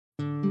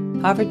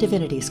Harvard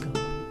Divinity School.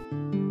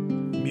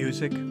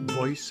 Music,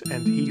 Voice,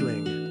 and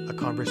Healing, a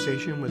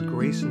conversation with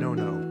Grace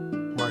Nono,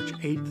 March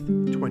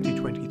 8th,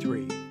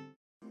 2023.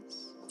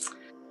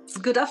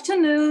 Good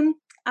afternoon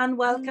and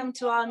welcome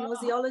to our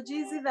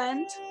Nosologies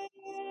event.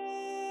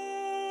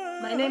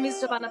 My name is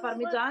Giovanna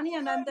Parmigiani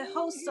and I'm the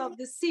host of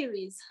this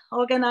series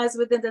organized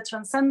within the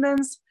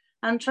Transcendence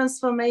and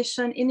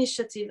Transformation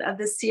Initiative at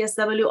the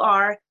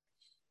CSWR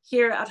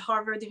here at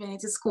Harvard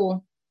Divinity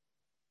School.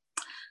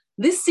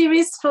 This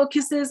series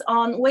focuses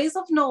on ways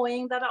of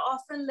knowing that are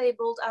often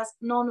labeled as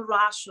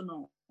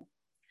non-rational,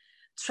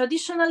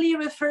 traditionally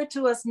referred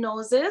to as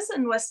gnosis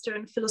in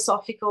Western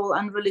philosophical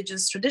and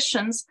religious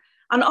traditions,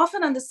 and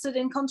often understood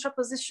in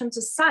contraposition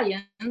to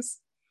science.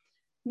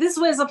 These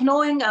ways of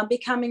knowing are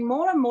becoming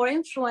more and more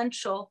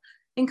influential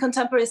in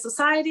contemporary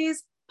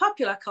societies,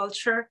 popular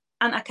culture,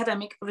 and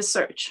academic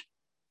research.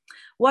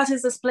 What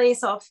is this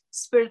place of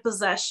spirit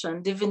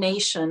possession,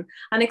 divination,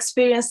 and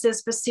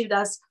experiences perceived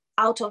as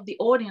out of the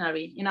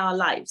ordinary in our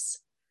lives?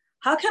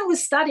 How can we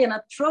study and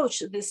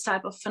approach this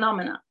type of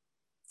phenomena?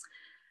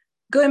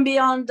 Going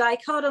beyond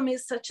dichotomies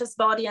such as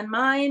body and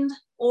mind,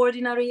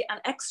 ordinary and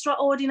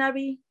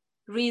extraordinary,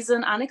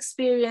 reason and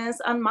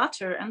experience, and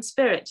matter and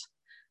spirit.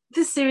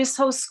 This series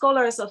hosts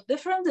scholars of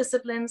different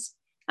disciplines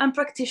and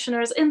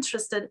practitioners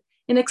interested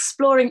in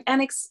exploring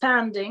and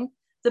expanding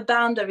the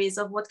boundaries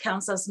of what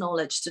counts as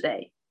knowledge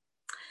today.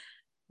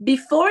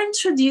 Before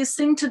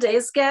introducing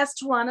today's guest,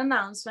 one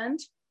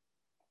announcement.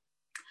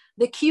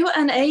 The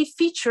Q&A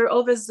feature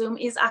over Zoom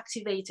is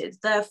activated.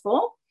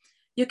 Therefore,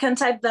 you can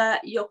type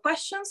your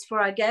questions for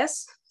our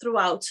guests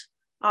throughout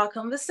our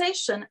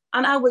conversation,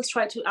 and I will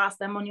try to ask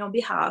them on your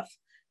behalf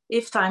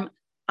if time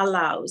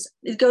allows.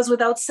 It goes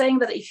without saying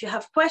that if you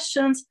have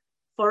questions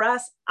for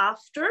us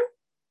after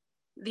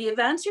the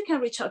event, you can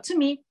reach out to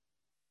me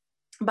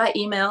by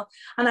email,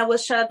 and I will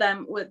share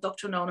them with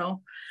Dr.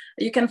 Nono.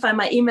 You can find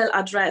my email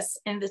address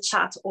in the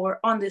chat or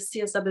on the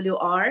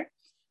CSWR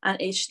and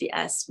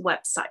HDS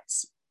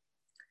websites.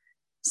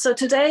 So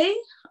today,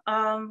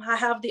 I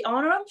have the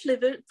honor and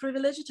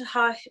privilege to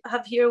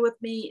have here with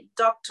me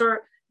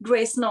Dr.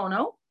 Grace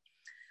Nono.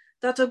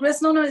 Dr.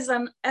 Grace Nono is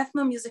an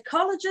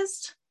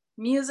ethnomusicologist,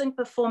 music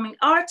performing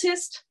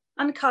artist,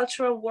 and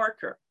cultural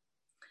worker.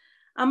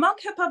 Among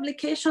her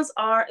publications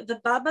are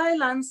The Babay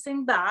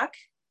Lansing Back,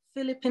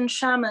 Philippine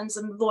Shamans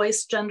and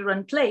Voice, Gender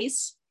and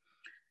Place,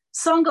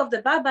 Song of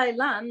the Babay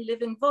Lan,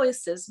 Living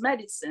Voices,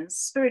 Medicines,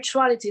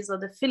 Spiritualities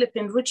of the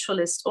Philippine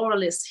Ritualist,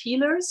 Oralist,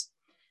 Healers,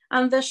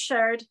 and The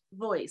Shared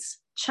Voice,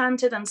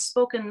 Chanted and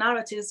Spoken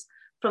Narratives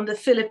from the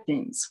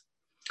Philippines.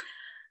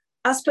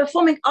 As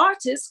performing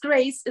artist,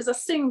 Grace is a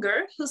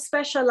singer who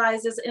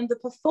specializes in the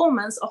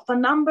performance of a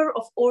number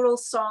of oral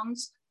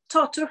songs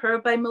taught to her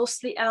by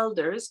mostly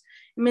elders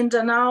in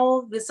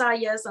Mindanao,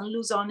 Visayas, and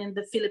Luzon in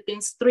the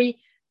Philippines, three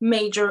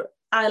major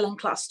island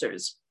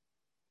clusters.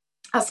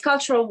 As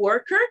cultural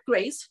worker,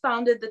 Grace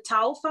founded the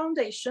Tao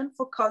Foundation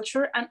for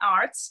Culture and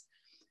Arts,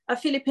 a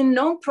Philippine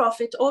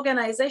non-profit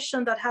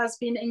organization that has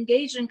been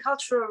engaged in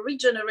cultural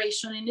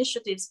regeneration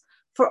initiatives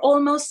for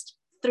almost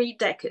 3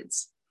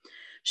 decades.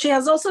 She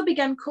has also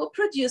begun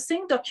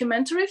co-producing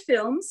documentary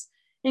films,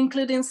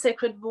 including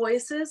Sacred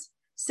Voices,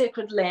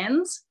 Sacred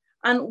Lands,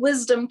 and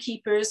Wisdom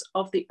Keepers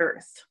of the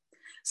Earth.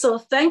 So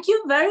thank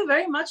you very,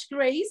 very much,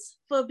 Grace,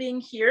 for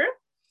being here.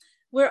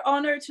 We're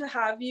honored to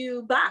have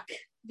you back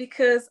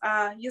because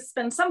you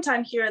spent some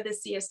time here at the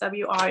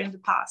CSWR in the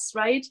past,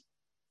 right?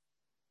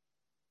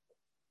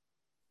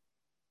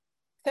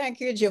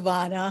 Thank you,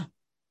 Giovanna.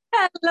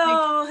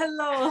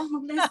 Hello.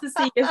 Nice to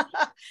see you.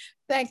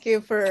 Thank you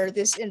for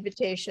this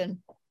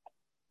invitation.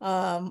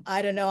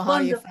 I don't know how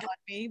you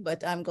found me,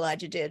 but I'm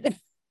glad you did.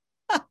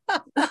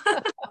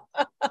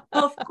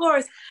 Of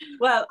course.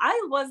 Well,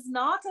 I was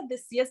not at the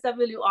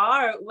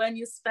CSWR when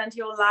you spent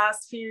your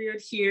last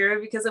period here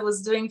because I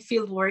was doing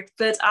field work,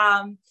 but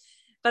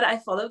I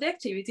follow the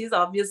activities,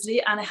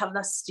 obviously, and I have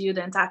a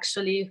student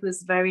actually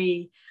who's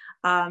very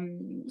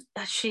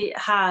she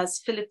has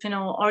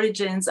Filipino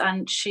origins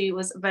and she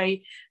was a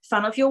very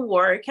fan of your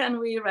work, and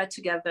we read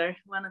together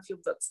one of your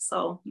books.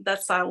 So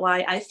that's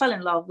why I fell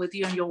in love with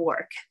you and your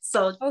work.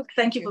 So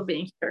thank you for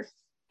being here.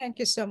 Thank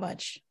you so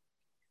much.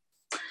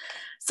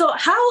 So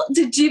how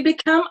did you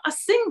become a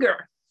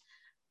singer?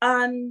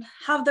 And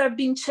have there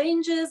been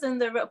changes in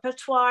the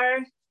repertoire?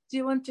 Do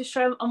you want to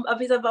share a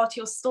bit about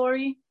your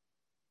story?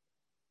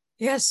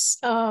 Yes,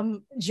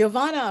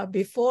 Giovanna,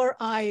 before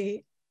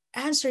I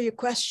answer your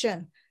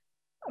question,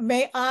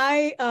 may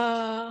I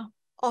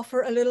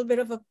offer a little bit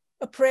of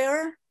a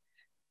prayer?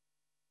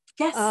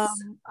 Yes.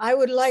 I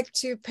would like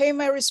to pay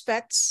my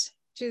respects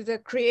to the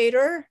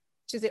Creator,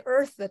 to the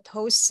earth that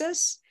hosts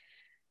us,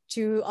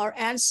 to our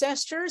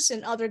ancestors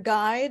and other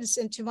guides,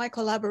 and to my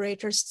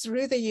collaborators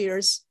through the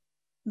years,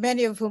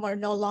 many of whom are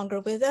no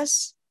longer with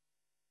us,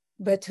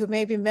 but who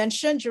may be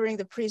mentioned during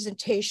the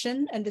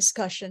presentation and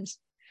discussions.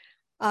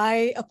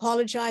 I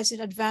apologize in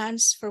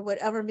advance for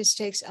whatever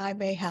mistakes I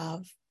may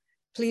have.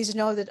 Please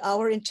know that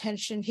our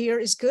intention here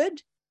is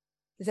good,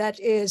 that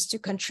is to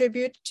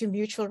contribute to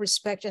mutual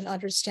respect and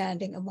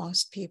understanding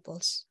amongst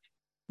peoples.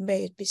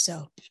 May it be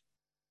so.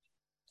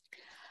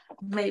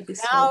 Maybe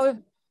so. Now,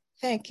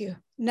 thank you.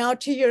 Now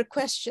to your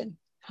question,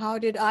 how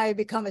did I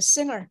become a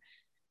singer?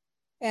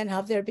 And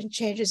have there been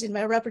changes in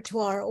my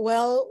repertoire?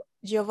 Well,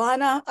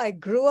 Giovanna, I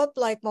grew up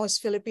like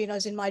most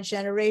Filipinos in my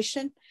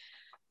generation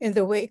in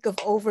the wake of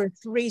over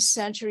 3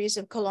 centuries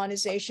of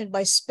colonization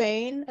by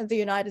Spain and the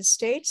United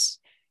States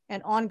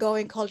and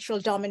ongoing cultural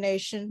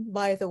domination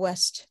by the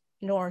West,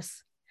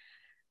 North.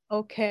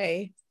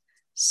 Okay,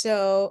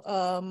 so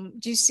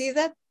do you see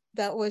that?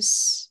 That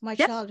was my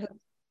childhood.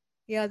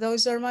 Yeah,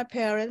 those are my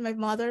parents, my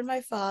mother and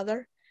my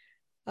father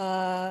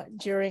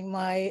during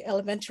my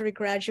elementary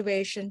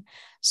graduation.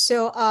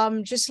 So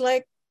just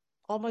like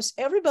almost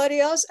everybody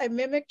else, I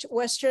mimicked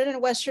Western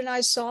and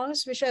Westernized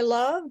songs, which I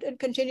loved and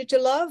continue to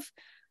love.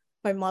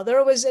 My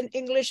mother was an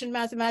English and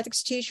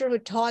mathematics teacher who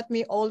taught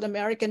me old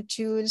American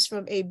tunes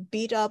from a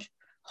beat up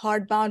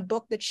hardbound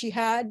book that she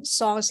had,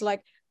 songs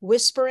like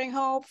Whispering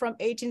Hope from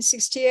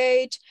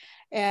 1868,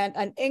 and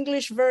an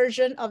English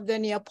version of the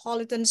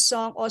Neapolitan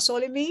song O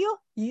Sole Mio.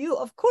 You,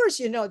 of course,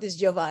 you know this,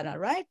 Giovanna,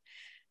 right?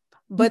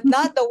 But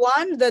not the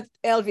one that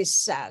Elvis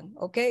sang,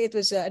 okay? It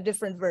was a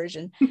different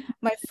version.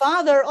 My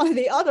father, on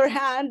the other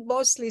hand,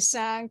 mostly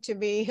sang to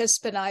me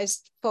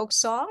Hispanized folk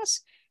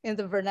songs in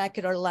the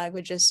vernacular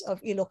languages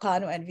of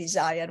Ilocano and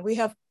Visayan. We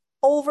have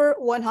over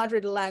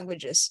 100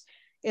 languages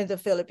in the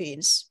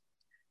Philippines.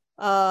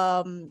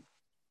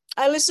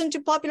 I listened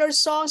to popular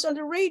songs on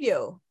the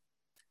radio.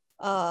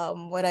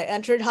 When I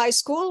entered high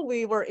school,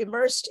 we were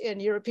immersed in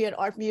European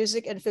art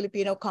music and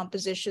Filipino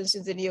compositions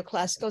in the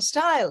neoclassical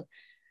style.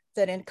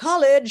 Then in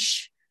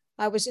college,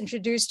 I was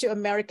introduced to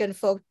American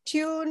folk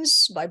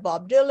tunes by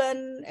Bob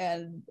Dylan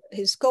and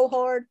his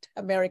cohort,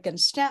 American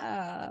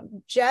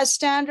jazz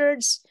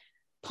standards,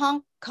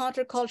 punk,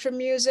 counterculture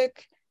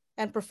music,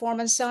 and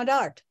performance sound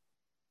art.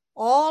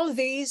 All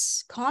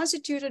these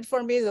constituted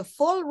for me the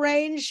full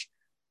range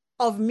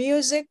of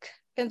music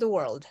in the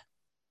world.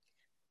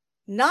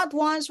 Not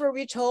once were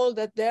we told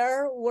that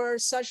there were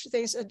such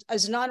things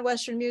as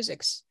non-Western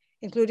musics,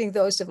 including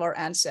those of our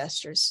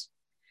ancestors.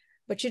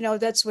 But you know,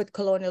 that's what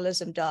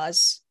colonialism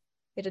does.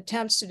 It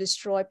attempts to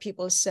destroy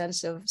people's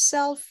sense of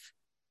self,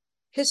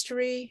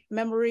 history,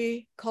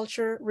 memory,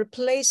 culture,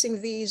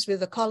 replacing these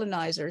with the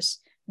colonizers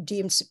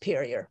deemed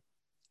superior.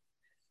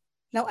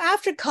 Now,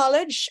 after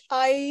college,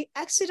 I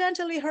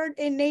accidentally heard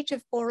a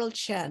native oral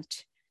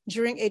chant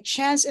during a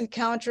chance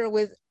encounter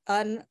with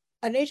a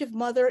native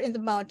mother in the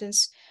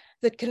mountains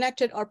that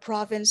connected our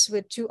province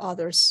with 2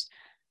 others.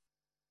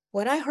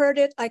 When I heard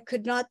it, I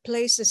could not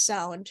place the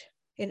sound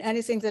in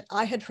anything that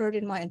I had heard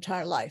in my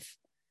entire life,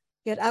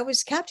 yet I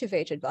was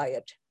captivated by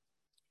it.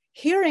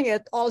 Hearing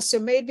it also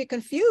made me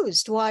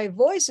confused why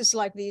voices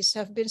like these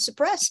have been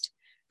suppressed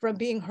from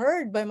being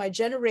heard by my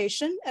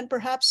generation and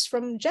perhaps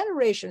from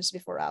generations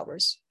before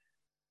ours.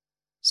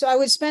 So I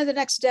would spend the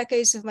next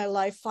decades of my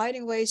life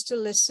finding ways to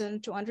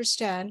listen, to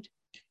understand,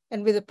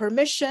 and with the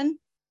permission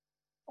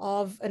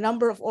of a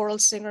number of oral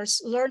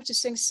singers, learn to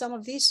sing some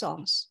of these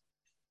songs.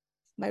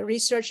 My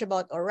research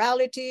about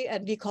orality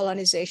and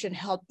decolonization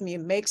helped me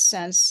make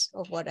sense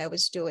of what I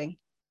was doing.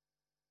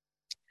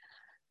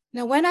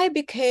 Now, when I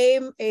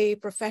became a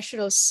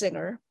professional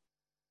singer,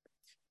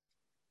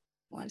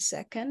 one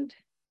second.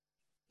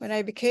 When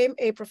I became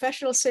a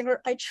professional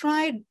singer, I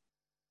tried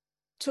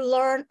to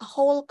learn a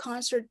whole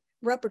concert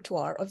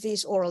repertoire of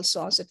these oral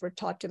songs that were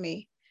taught to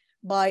me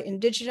by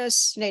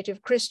indigenous,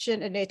 native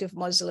Christian, and native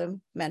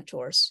Muslim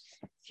mentors.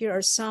 Here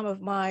are some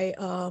of my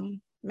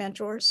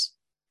mentors.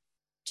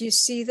 Do you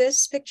see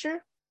this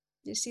picture?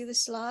 Do you see the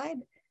slide?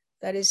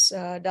 That is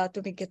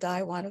Dato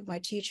Mingkitay, one of my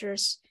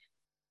teachers.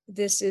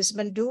 This is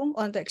Mandung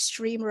on the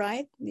extreme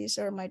right. These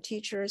are my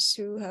teachers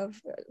who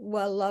have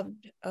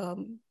well-loved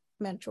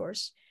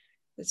mentors.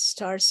 It's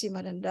Tarsi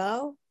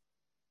Manandao.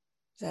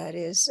 That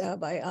is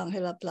by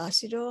Angela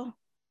Placido.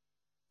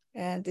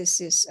 And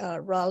this is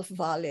Ralph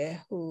Valle,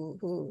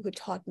 who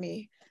taught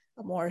me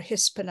a more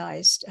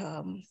Hispanized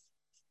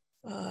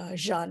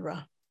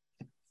genre.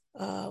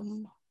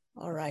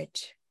 All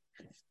right.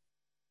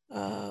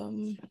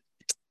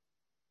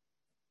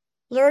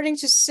 Learning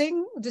to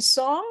sing the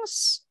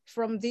songs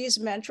from these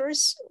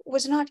mentors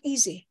was not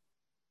easy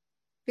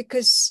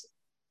because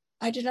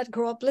I did not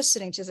grow up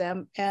listening to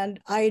them and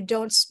I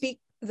don't speak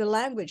the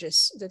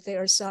languages that they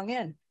are sung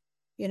in.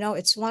 You know,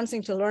 it's one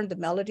thing to learn the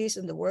melodies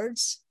and the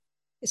words.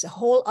 It's a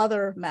whole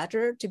other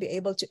matter to be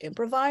able to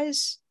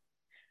improvise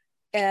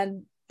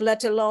and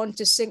let alone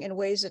to sing in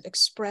ways that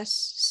express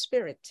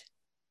spirit.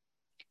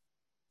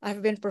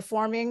 I've been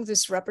performing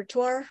this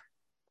repertoire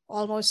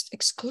almost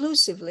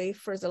exclusively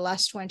for the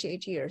last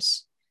 28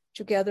 years,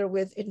 together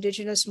with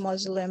indigenous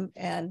Muslim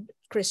and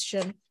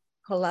Christian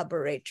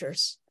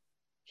collaborators.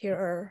 Here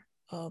are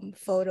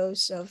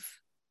photos of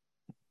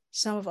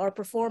some of our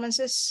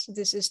performances.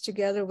 This is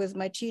together with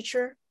my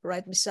teacher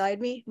right beside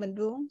me,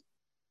 Mandung.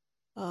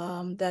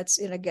 That's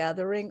in a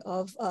gathering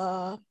of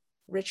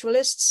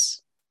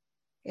ritualists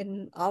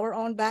in our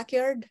own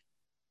backyard.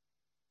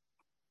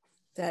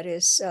 that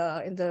is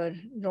in the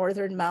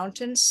northern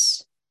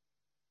mountains.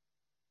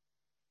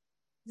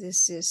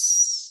 This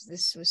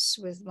was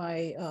with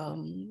my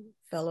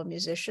fellow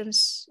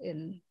musicians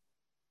in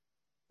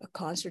a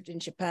concert in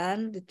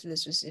Japan.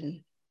 This was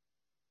in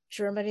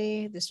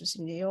Germany. This was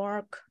in New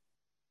York,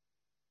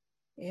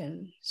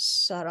 in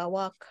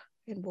Sarawak,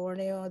 in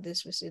Borneo.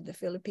 This was in the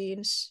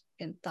Philippines,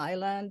 in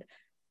Thailand,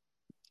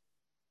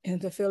 in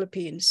the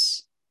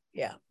Philippines.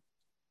 Yeah.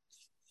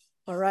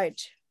 All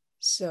right.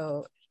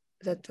 So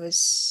that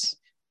has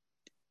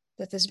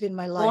been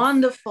my life.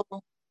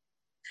 Wonderful.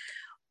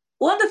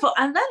 Wonderful.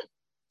 And then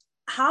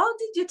how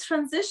did you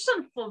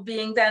transition from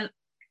being then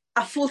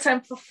a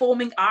full-time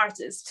performing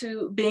artist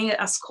to being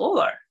a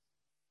scholar?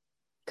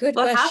 Good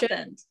what question.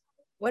 Happened?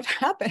 What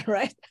happened,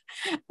 right?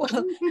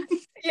 Well,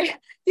 yeah,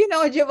 you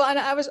know,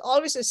 Giovanna, I was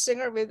always a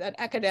singer with an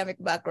academic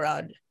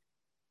background.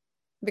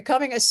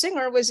 Becoming a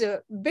singer was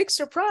a big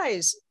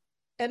surprise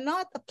and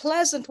not a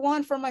pleasant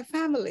one for my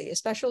family,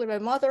 especially my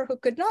mother, who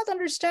could not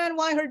understand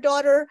why her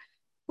daughter,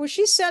 who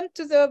she sent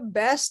to the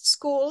best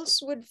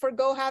schools, would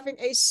forgo having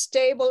a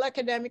stable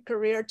academic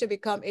career to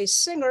become a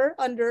singer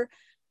under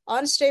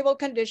unstable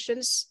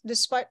conditions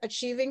despite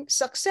achieving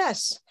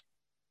success.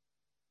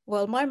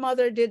 Well, my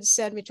mother did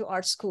send me to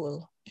art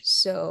school.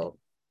 So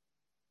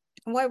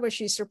why was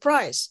she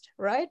surprised,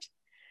 right?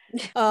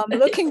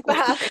 Looking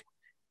back,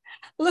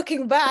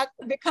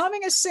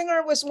 becoming a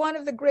singer was one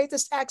of the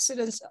greatest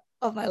accidents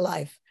of my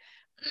life.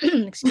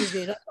 Excuse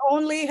me. Not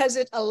only has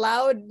it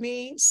allowed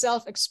me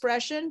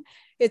self-expression,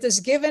 it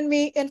has given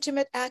me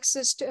intimate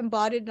access to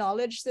embodied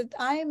knowledge that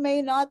I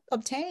may not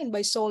obtain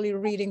by solely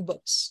reading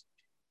books.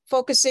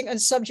 Focusing on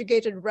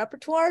subjugated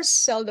repertoires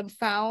seldom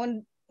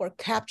found or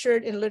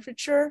captured in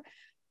literature,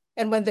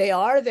 and when they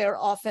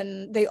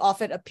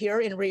often appear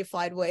in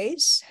reified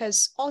ways,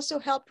 has also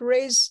helped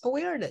raise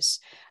awareness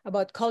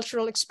about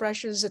cultural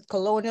expressions that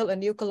colonial and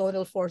new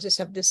colonial forces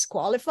have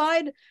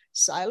disqualified,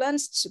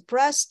 silenced,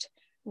 suppressed,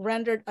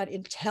 rendered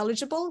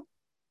unintelligible,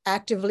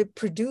 actively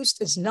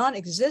produced as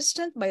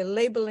non-existent by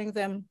labeling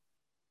them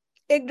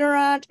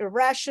ignorant,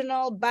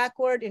 irrational,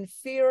 backward,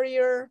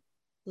 inferior,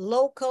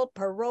 local,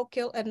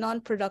 parochial, and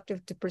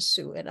non-productive to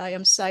pursue. And I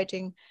am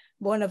citing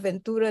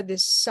Bonaventura de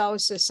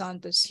Sousa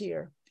Santos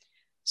here.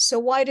 So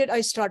why did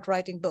I start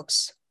writing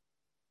books?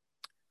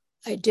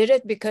 I did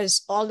it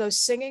because although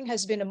singing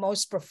has been a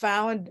most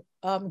profound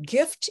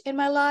gift in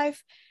my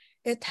life,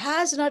 it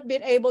has not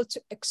been able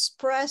to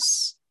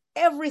express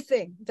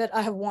everything that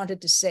I have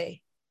wanted to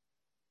say.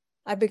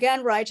 I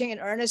began writing in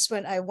earnest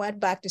when I went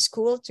back to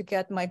school to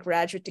get my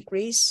graduate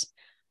degrees.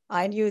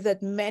 I knew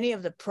that many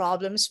of the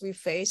problems we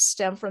face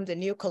stem from the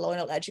new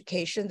colonial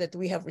education that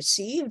we have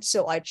received,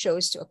 so I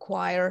chose to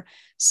acquire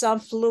some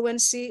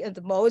fluency in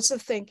the modes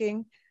of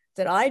thinking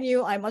that I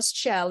knew I must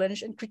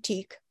challenge and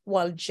critique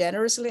while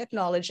generously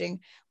acknowledging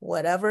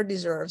whatever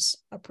deserves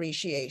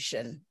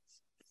appreciation.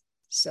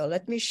 So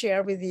let me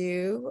share with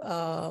you.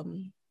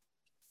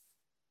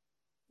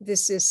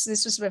 This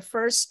was my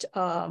first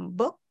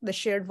book, The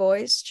Shared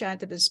Voice,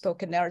 Chanted and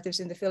Spoken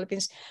Narratives in the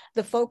Philippines.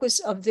 The focus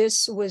of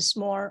this was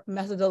more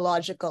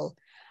methodological.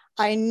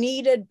 I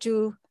needed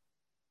to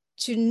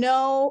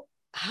know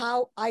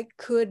how I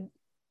could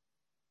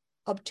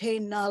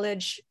obtain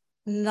knowledge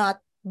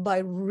not by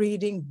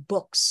reading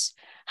books.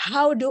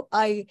 How do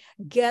I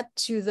get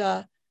to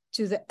the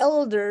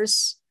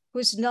elders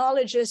whose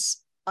knowledges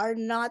are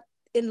not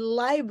in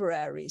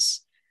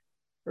libraries,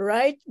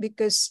 right?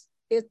 Because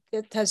it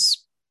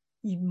has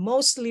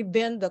mostly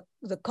been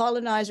the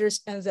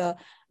colonizers and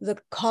the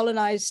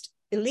colonized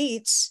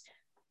elites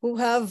who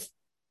have,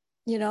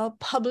 you know,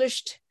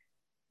 published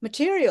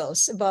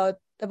materials about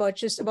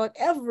just about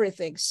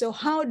everything. So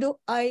how do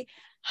I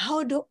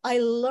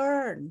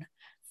learn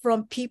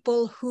from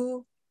people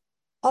who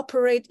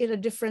operate in a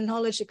different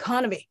knowledge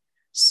economy?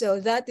 So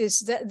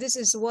this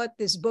is what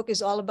this book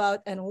is all about.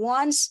 And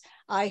once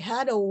I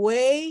had a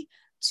way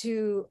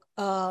to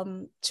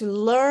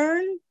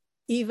learn,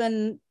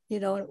 even, you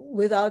know,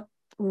 without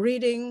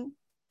reading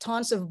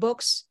tons of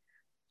books,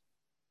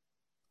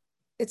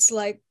 it's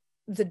like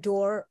the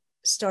door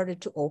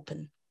started to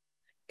open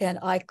and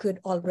I could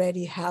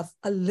already have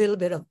a little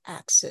bit of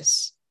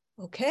access.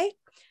 Okay,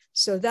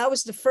 so that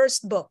was the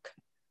first book.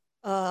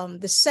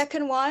 The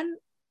second one,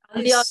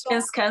 and the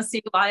audience can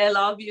see why I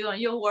love you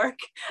and your work.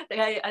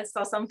 I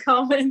saw some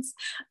comments,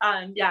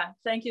 and yeah,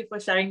 thank you for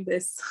sharing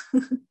this.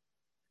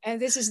 And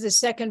this is the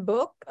second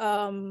book,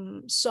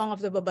 Song of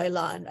the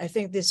Babaylan. I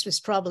think this was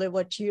probably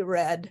what you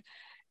read.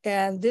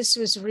 And this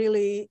was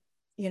really,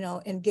 you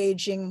know,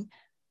 engaging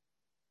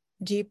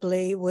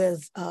deeply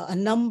with a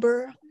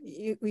number.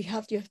 You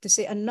have to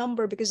say a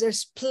number because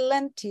there's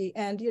plenty.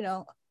 And, you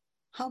know,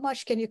 how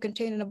much can you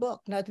contain in a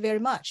book? Not very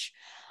much.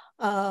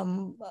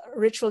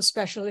 Ritual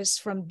specialists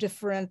from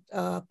different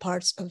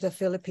parts of the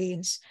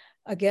Philippines,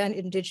 again,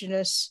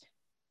 indigenous,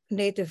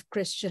 native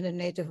Christian, and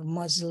native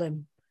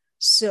Muslim.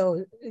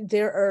 So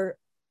there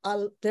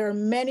are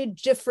many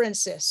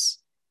differences,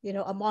 you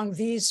know, among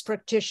these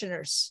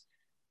practitioners.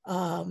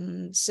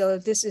 So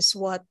this is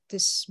what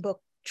this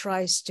book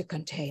tries to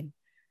contain.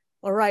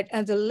 All right,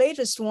 and the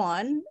latest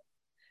one,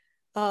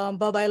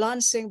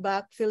 Babaylan Sing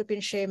Back, Philippine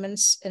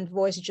Shamans and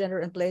Voice, Gender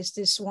and Place.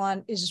 This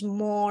one is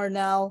more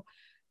now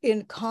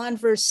in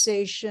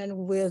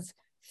conversation with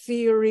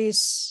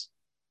theories,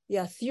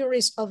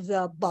 theories of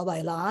the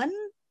Babaylan,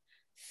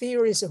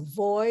 theories of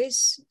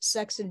voice,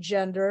 sex and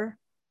gender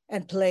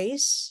and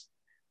place.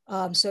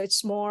 So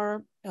it's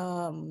more,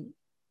 you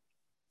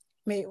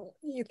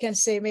can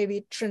say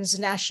maybe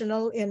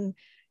transnational in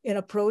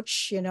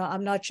approach. You know,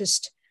 I'm not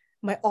just,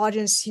 my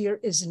audience here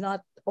is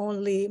not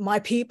only my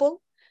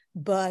people,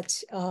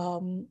 but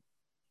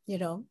you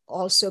know,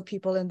 also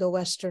people in the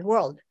Western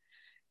world.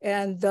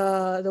 And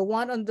the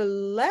one on the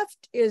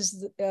left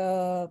is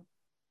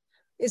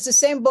it's the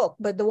same book,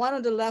 but the one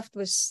on the left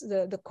was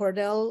the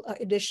Cordell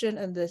edition,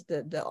 and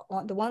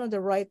the one on the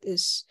right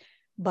is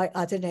by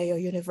Ateneo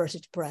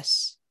University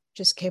Press.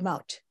 Just came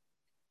out.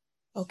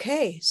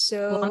 Okay,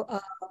 so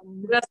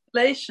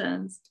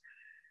congratulations.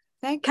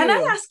 Thank you. Can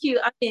I ask you?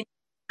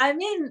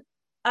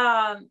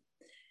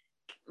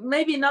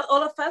 Maybe not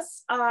all of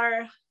us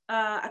are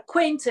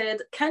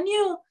acquainted. Can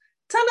you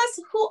tell us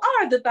who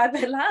are the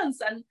Babaylans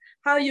and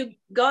how you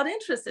got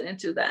interested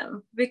into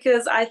them?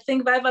 Because I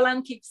think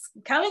Baybalan keeps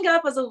coming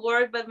up as a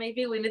word, but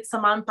maybe we need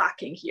some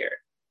unpacking here.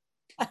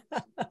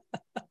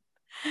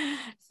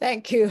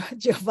 Thank you,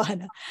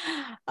 Giovanna.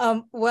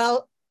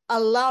 Well,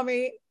 allow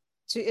me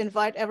to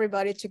invite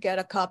everybody to get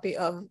a copy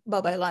of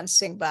Babaylan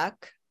Sing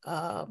Back.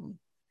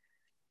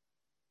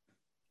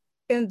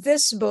 In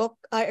this book,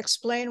 I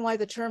explain why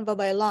the term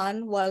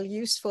Babaylan, while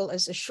useful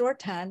as a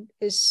shorthand,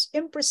 is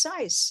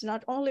imprecise,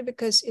 not only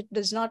because it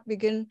does not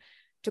begin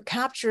to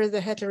capture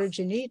the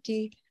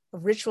heterogeneity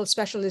of ritual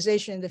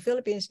specialization in the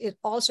Philippines, it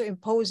also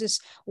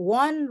imposes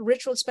one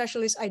ritual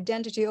specialist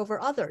identity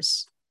over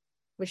others,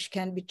 which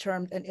can be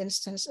termed an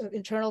instance of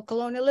internal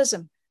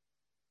colonialism.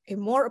 A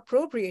more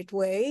appropriate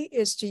way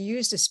is to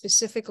use the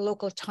specific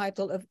local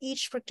title of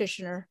each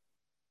practitioner.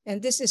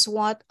 And this is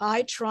what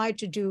I tried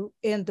to do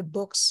in the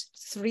book's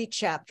 3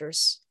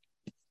 chapters.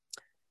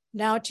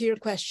 Now to your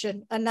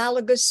question,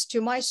 analogous to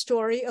my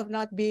story of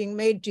not being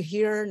made to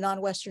hear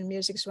non-Western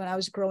musics when I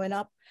was growing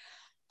up,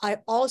 I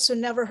also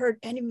never heard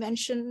any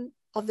mention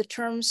of the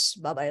terms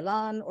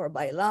Babaylan or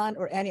Bailan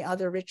or any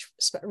other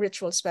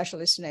ritual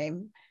specialist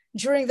name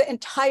during the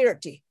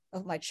entirety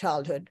of my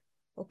childhood.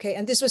 Okay,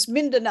 and this was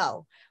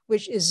Mindanao,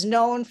 which is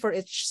known for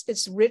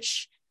its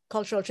rich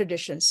cultural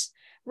traditions.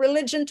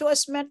 Religion to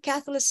us meant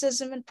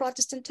Catholicism and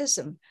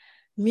Protestantism.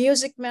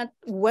 Music meant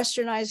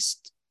Western and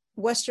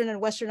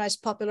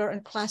westernized popular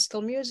and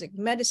classical music.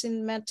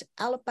 Medicine meant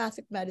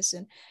allopathic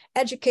medicine.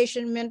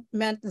 Education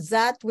meant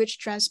that which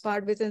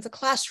transpired within the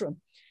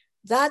classroom.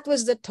 That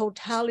was the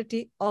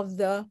totality of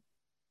the,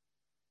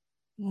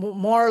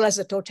 more or less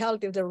the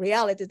totality of the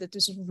reality that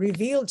was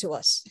revealed to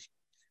us.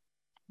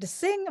 The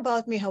thing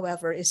about me,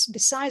 however, is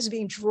besides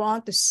being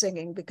drawn to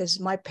singing, because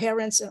my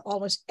parents and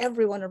almost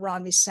everyone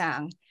around me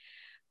sang,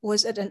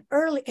 was at an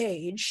early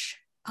age,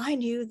 I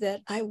knew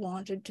that I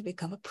wanted to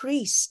become a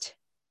priest.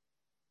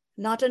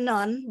 Not a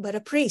nun, but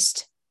a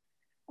priest.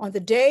 On the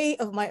day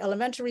of my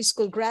elementary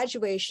school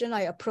graduation,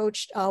 I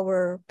approached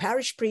our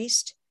parish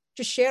priest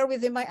to share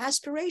with him my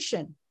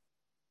aspiration.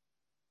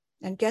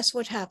 And guess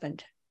what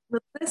happened?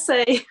 What did they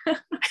say?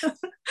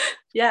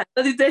 Yeah,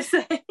 what did they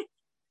say?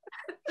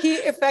 He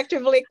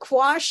effectively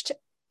quashed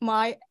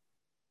my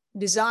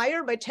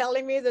desire by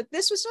telling me that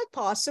this was not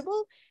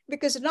possible,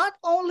 because not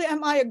only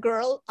am I a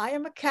girl, I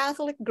am a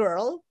Catholic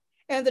girl,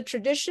 and the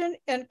tradition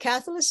and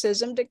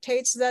Catholicism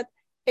dictates that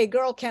a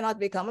girl cannot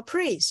become a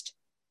priest.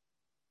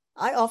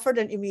 I offered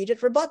an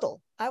immediate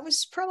rebuttal. I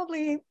was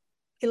probably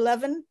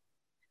 11.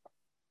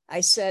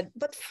 I said,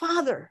 but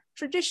Father,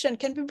 tradition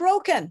can be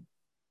broken.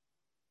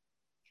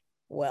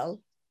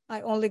 Well,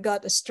 I only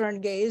got a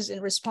stern gaze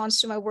in response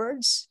to my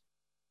words.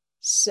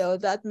 So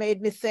that made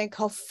me think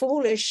how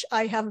foolish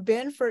I have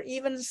been for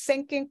even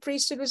thinking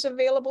priesthood was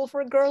available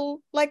for a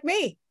girl like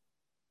me.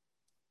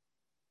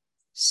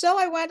 So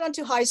I went on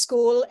to high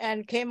school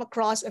and came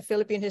across a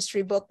Philippine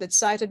history book that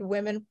cited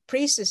women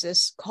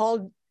priestesses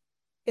called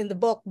in the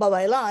book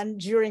Babaylan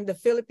during the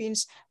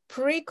Philippines'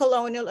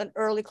 pre-colonial and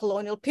early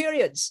colonial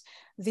periods.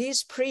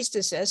 These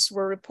priestesses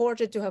were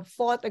reported to have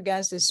fought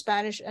against the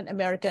Spanish and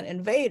American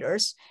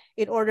invaders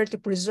in order to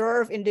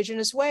preserve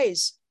indigenous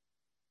ways.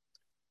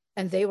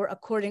 And they were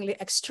accordingly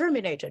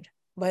exterminated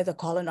by the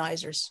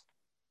colonizers.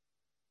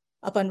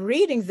 Upon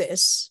reading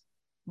this,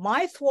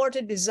 my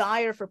thwarted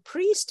desire for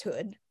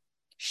priesthood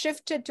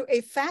shifted to a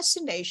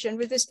fascination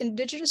with this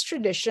indigenous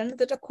tradition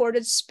that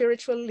accorded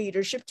spiritual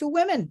leadership to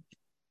women.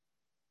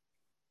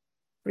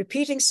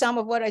 Repeating some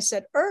of what I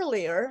said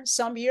earlier,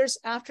 some years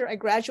after I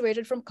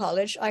graduated from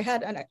college, I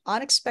had an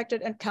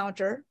unexpected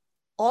encounter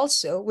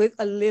also with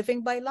a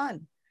living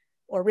bailan,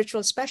 or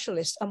ritual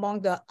specialist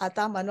among the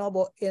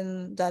Atamanobo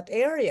in that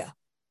area.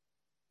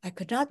 I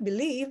could not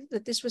believe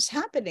that this was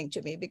happening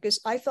to me,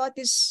 because I thought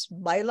this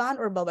bailan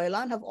or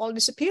babaylan have all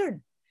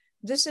disappeared.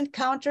 This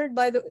encounter,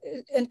 by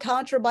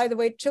the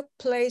way, took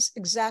place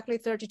exactly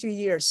 32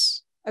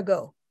 years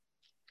ago.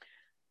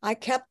 I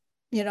kept,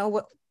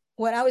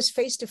 when I was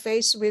face to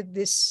face with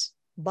this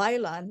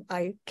Bailan,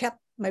 I kept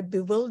my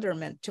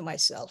bewilderment to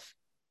myself.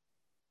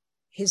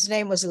 His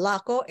name was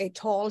Laco, a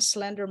tall,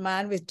 slender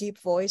man with deep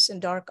voice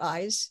and dark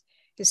eyes,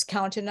 his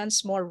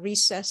countenance more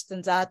recessed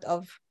than that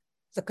of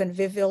the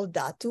convivial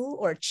datu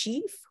or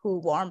chief who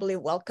warmly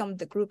welcomed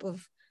the group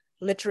of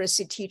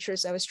literacy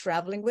teachers I was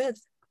traveling with.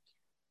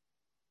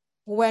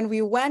 When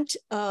we went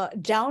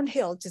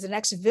downhill to the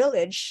next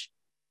village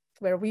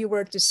where we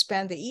were to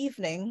spend the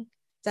evening,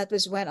 that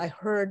was when I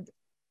heard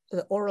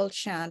the oral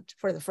chant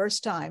for the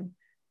first time,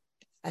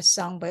 as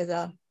sung by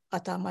the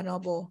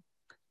Atamanobo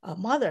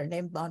mother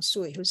named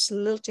Bansui, whose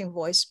lilting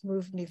voice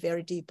moved me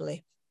very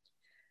deeply.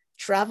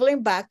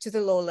 Traveling back to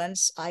the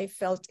lowlands, I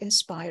felt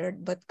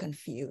inspired but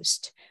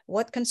confused.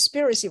 What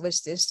conspiracy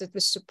was this that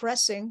was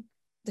suppressing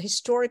the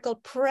historical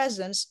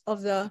presence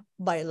of the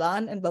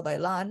Bailan and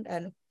Babaylan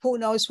and who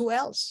knows who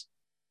else?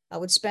 I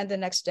would spend the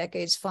next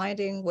decades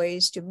finding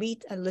ways to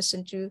meet and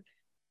listen to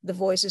the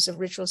voices of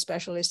ritual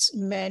specialists,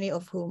 many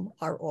of whom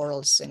are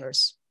oral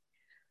singers.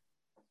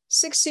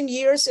 16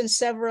 years and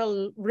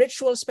several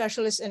ritual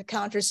specialist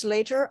encounters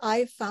later,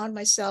 I found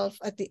myself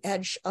at the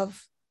edge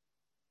of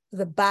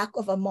the back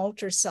of a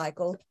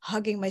motorcycle,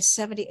 hugging my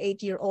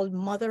 78-year-old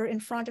mother in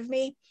front of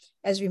me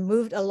as we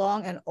moved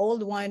along an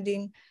old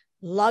winding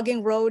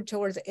logging road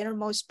toward the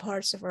innermost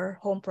parts of our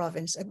home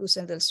province,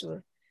 Agusan del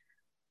Sur.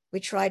 We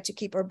tried to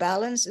keep our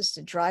balance as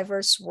the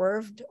driver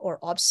swerved or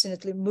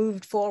obstinately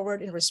moved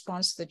forward in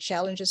response to the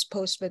challenges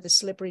posed by the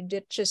slippery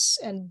ditches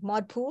and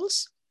mud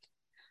pools.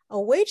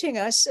 Awaiting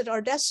us at our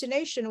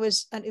destination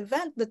was an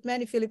event that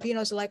many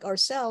Filipinos like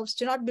ourselves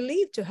do not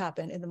believe to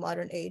happen in the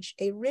modern age,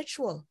 a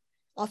ritual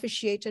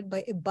officiated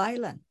by a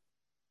bailan.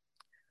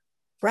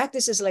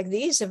 Practices like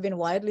these have been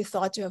widely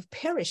thought to have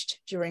perished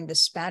during the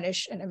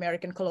Spanish and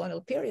American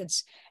colonial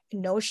periods, a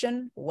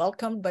notion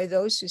welcomed by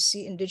those who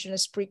see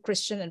indigenous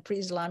pre-Christian and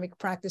pre-Islamic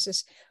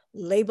practices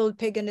labeled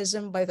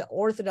paganism by the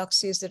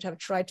orthodoxies that have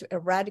tried to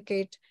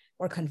eradicate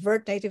or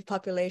convert native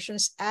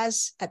populations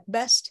as, at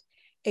best,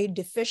 a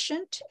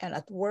deficient and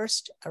at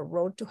worst, a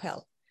road to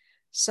hell.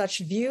 Such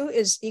view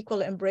is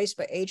equally embraced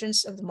by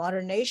agents of the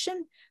modern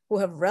nation who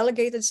have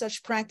relegated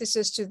such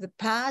practices to the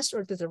past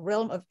or to the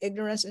realm of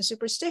ignorance and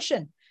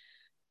superstition.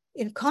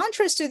 In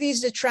contrast to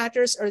these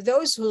detractors are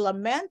those who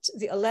lament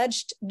the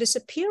alleged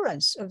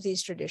disappearance of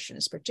these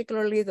traditions,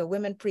 particularly the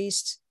women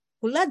priests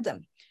who led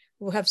them,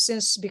 who have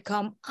since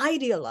become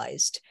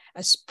idealized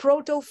as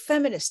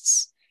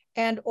proto-feminists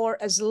and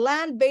or as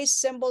land-based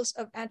symbols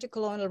of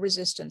anti-colonial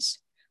resistance.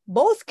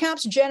 Both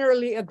camps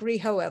generally agree,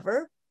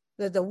 however,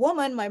 that the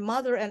woman my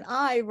mother and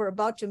I were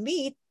about to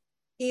meet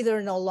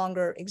either no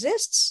longer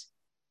exists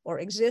or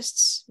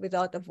exists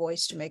without a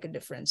voice to make a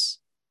difference.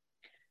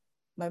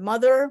 My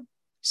mother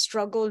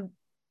struggled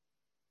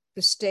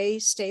to stay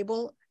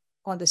stable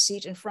on the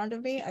seat in front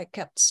of me. I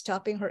kept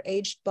stopping her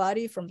aged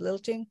body from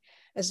lilting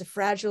as the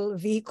fragile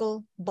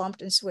vehicle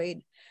bumped and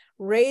swayed.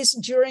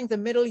 Raised during the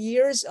middle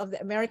years of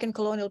the American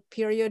colonial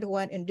period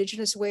when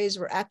indigenous ways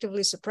were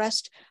actively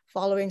suppressed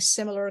following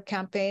similar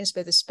campaigns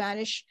by the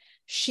Spanish,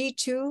 she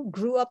too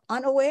grew up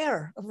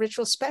unaware of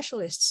ritual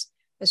specialists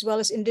as well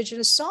as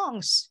indigenous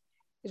songs.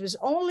 It was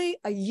only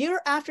a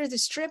year after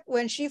this trip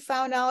when she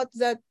found out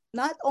that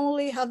not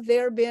only have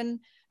there been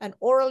an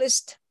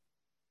oralist,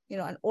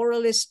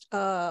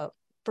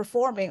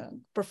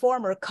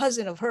 performer,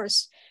 cousin of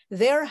hers,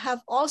 there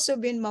have also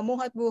been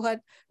mamuhat buhat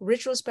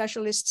ritual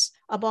specialists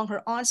among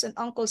her aunts and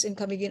uncles in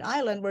Camiguin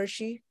Island, where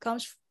she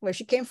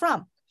came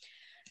from.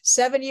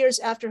 7 years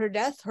after her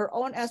death, her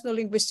own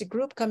ethno-linguistic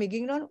group,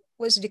 Camiguinon,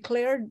 was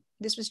declared,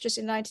 this was just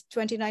in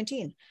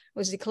 2019,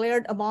 was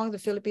declared among the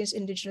Philippines'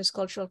 indigenous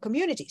cultural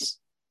communities.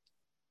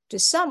 To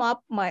sum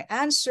up, my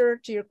answer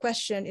to your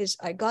question is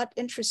I got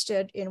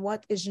interested in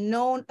what is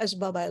known as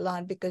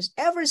Babaylan because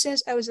ever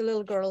since I was a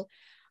little girl,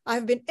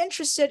 I've been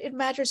interested in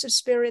matters of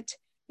spirit,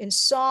 in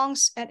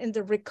songs, and in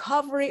the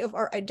recovery of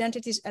our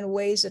identities and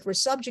ways that were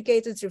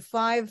subjugated through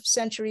 5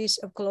 centuries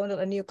of colonial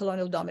and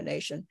neo-colonial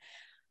domination.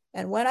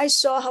 And when I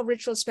saw how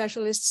ritual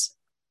specialists'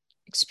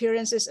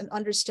 experiences and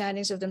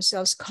understandings of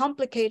themselves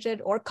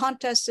complicated or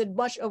contested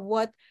much of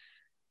what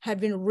had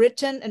been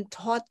written and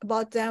taught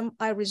about them,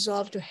 I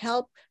resolved to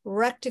help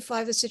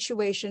rectify the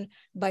situation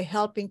by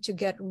helping to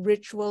get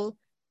ritual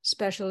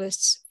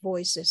specialists'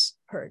 voices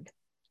heard.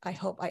 I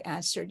hope I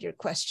answered your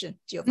question,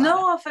 Giovanna.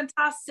 No,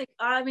 fantastic.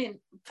 I mean,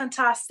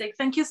 fantastic.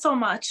 Thank you so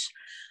much.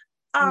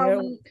 I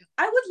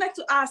would like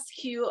to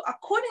ask you,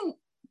 according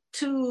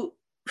to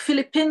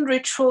Philippine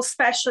ritual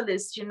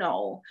specialists,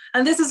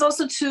 and this is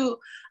also to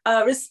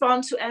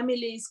respond to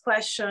Emily's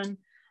question,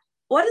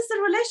 what is the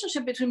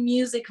relationship between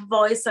music,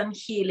 voice, and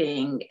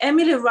healing?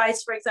 Emily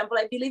writes, for example,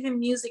 I believe in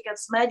music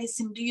as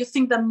medicine. Do you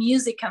think that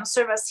music can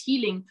serve as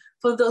healing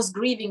for those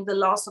grieving the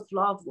loss of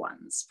loved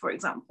ones, for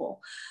example?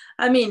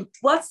 I mean,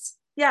 do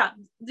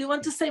you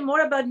want to say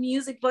more about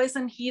music, voice,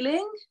 and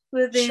healing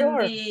within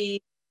the...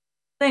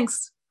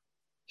 Thanks.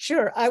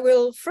 Sure, I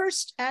will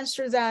first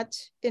answer that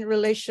in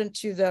relation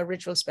to the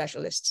ritual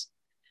specialists.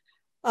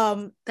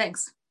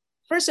 Thanks.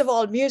 First of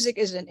all, music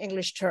is an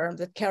English term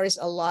that carries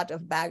a lot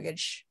of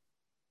baggage,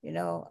 you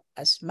know,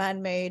 as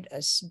man-made,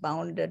 as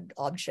bounded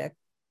object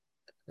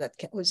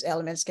whose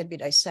elements can be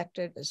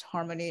dissected, as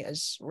harmony,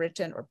 as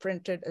written or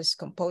printed, as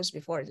composed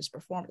before it is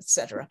performed,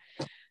 etc.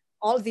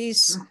 All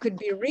these could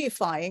be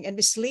reifying and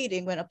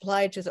misleading when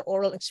applied to the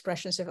oral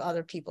expressions of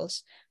other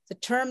peoples. The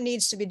term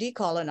needs to be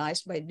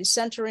decolonized by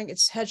decentering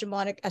its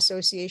hegemonic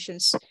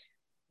associations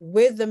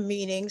with the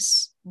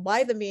meanings,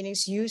 by the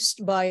meanings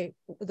used by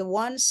the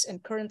once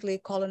and currently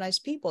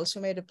colonized peoples who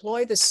may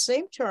deploy the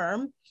same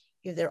term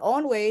in their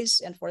own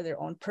ways and for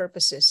their own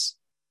purposes.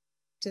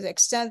 To the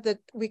extent that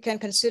we can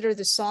consider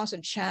the songs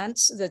and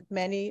chants that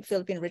many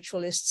Philippine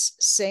ritualists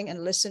sing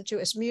and listen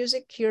to as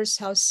music, here's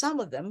how some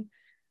of them,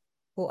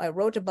 who I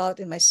wrote about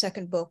in my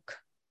second book,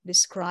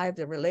 describe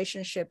the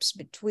relationships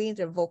between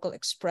their vocal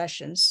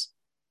expressions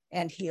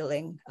and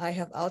healing. I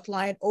have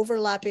outlined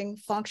overlapping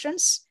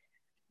functions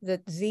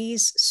that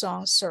these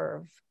songs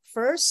serve.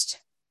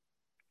 First,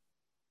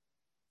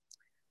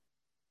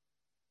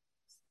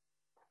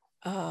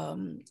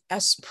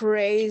 as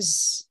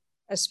praises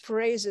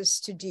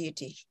to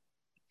deity.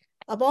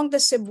 Among the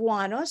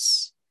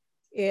Cebuanos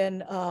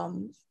in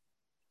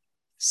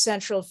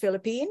central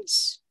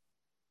Philippines,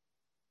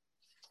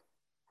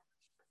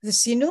 the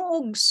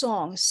Sinuog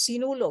song,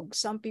 Sinulog,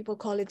 some people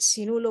call it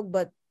Sinulog,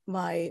 but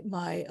my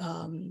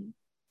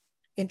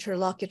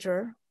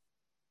interlocutor,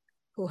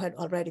 who had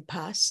already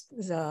passed,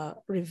 the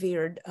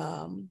revered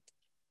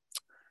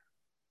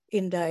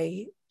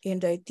Inday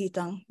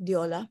Titang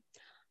Diola,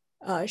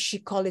 she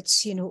called it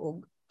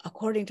Sinuog.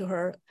 According to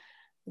her,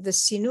 the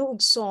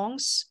Sinuog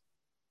songs,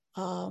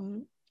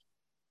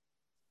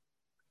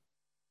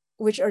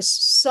 which are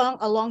sung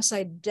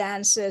alongside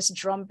dances,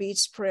 drum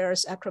beats,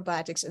 prayers,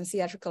 acrobatics, and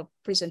theatrical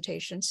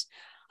presentations,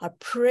 are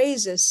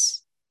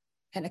praises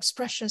and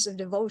expressions of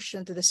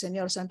devotion to the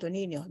Señor Santo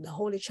Niño, the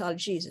Holy Child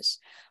Jesus.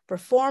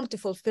 Performed to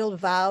fulfill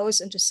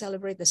vows and to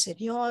celebrate the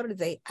Señor,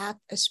 they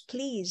act as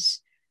pleas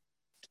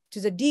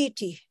to the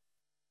deity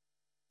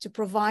to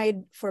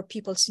provide for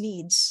people's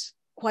needs.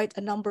 Quite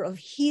a number of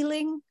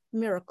healing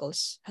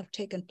miracles have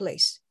taken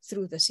place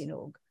through the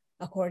Sinuog,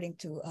 according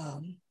to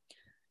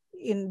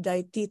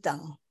Inday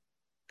Titang,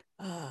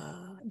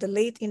 the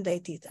late Inday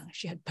Titang.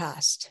 She had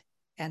passed,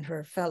 and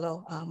her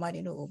fellow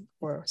Maninuog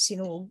or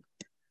Sinuog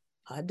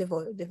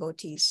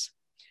devotees.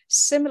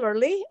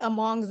 Similarly,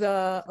 among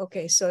the,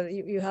 okay, so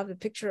you have the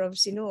picture of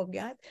Sinuog,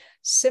 yeah?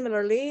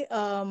 Similarly,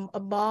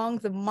 among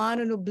the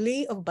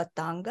Manunubli of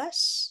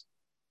Batangas,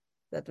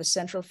 that was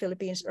central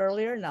Philippines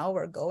earlier, now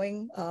we're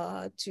going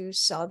to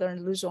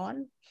southern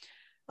Luzon.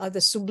 The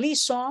Subli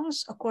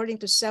songs, according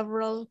to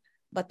several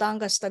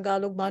Batangas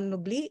Tagalog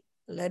Manunubli,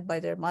 led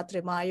by their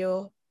Matre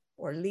Mayo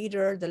or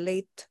leader, the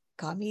late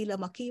Camila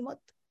Makimot.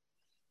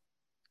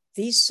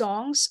 These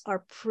songs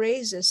are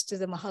praises to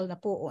the Mahal na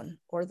Poon,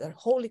 or the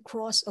Holy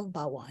Cross of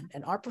Bawan,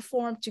 and are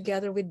performed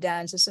together with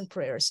dances and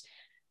prayers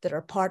that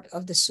are part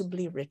of the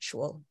Subli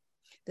ritual.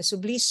 The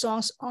Subli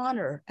songs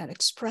honor and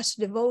express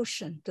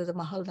devotion to the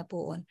Mahal na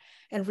Poon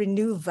and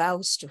renew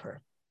vows to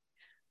her.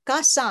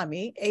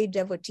 Kasami, a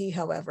devotee,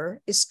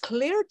 however, is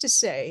clear to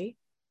say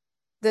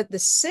that the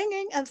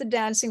singing and the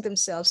dancing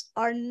themselves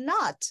are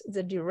not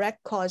the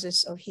direct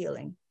causes of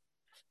healing.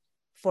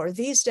 For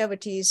these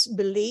devotees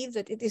believe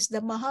that it is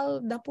the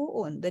Mahal na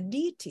Poon, the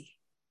deity,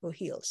 who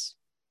heals.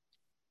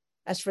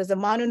 As for the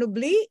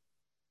Manunubli,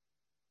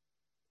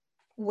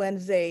 when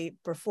they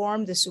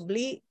perform the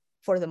Subli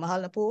for the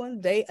Mahal na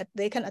Poon, they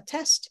can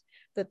attest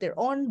that their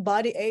own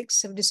body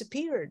aches have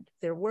disappeared,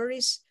 their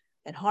worries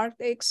and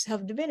heartaches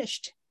have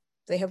diminished.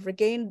 They have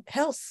regained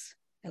health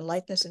and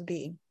lightness of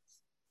being.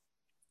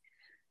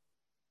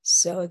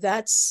 So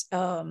that's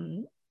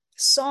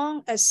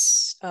song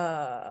as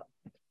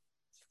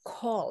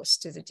calls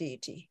to the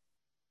deity.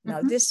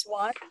 Now this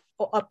one,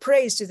 a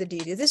praise to the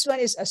deity. This one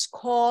is as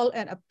call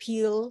and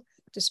appeal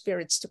to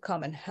spirits to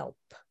come and help.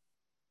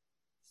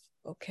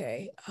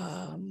 Okay.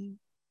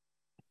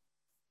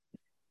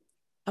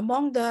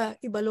 Among the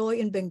Ibaloy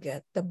in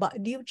Benguet, the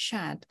Badiu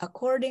chant,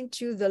 according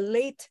to the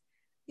late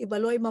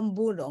Ibaloy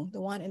Mambulong, the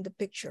one in the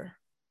picture,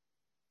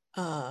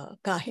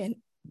 Kahenyo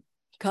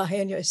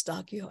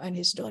Estacio and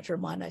his daughter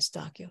Mana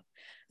Estacio.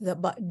 The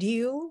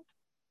Badiu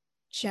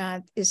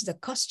chant is the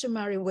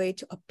customary way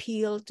to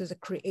appeal to the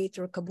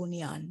creator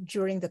Kabunian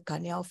during the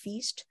Kanyao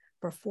feast,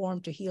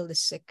 performed to heal the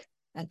sick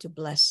and to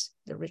bless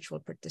the ritual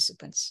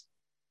participants.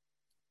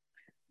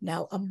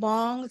 Now,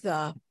 among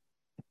the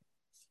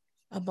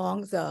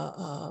Ibanag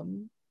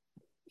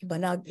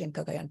in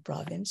Cagayan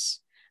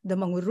province, the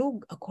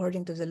Mangurug,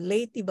 according to the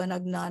late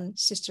Ibanagnan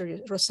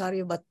Sister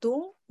Rosario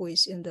Batung, who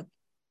is in the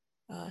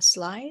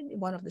slide,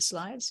 one of the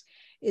slides,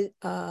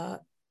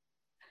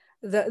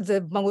 the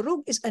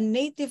Mangurug is a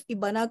native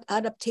Ibanag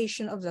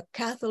adaptation of the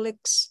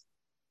Catholic's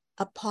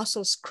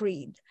Apostles'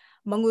 Creed.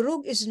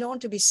 Mangurug is known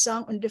to be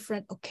sung on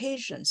different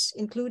occasions,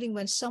 including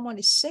when someone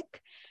is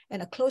sick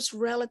and a close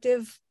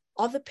relative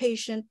of the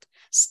patient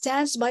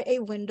stands by a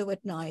window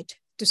at night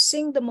to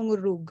sing the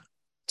Mangurug,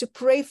 to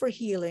pray for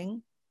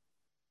healing,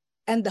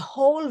 and the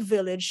whole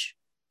village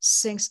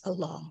sings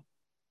along.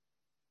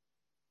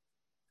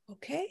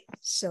 Okay,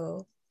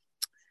 so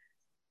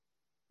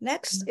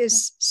next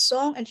is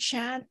song and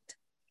chant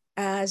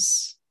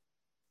as,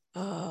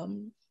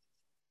 okay.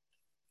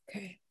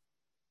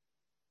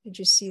 Did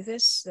you see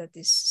this? That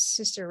is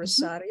Sister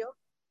Rosario.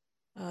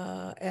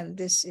 And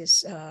this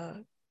is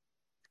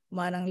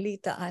Manang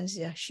Lita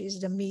Anzia. She's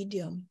the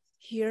medium.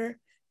 Here,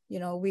 you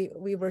know,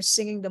 we were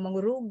singing the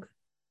Mangurug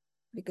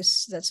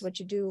because that's what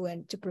you do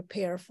and to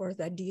prepare for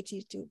the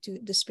deity, to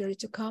the spirit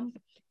to come.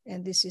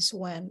 And this is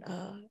when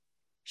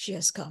she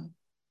has come.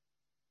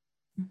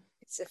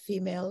 It's a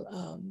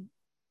female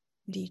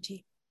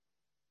deity.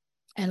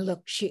 And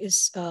look, she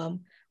is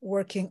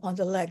working on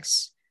the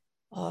legs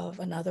of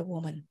another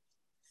woman.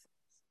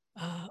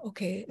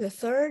 Okay, the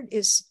third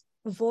is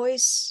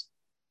voice,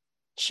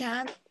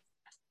 chant,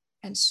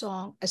 and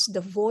song as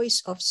the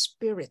voice of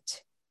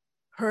spirit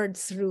heard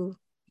through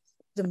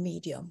the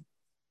medium.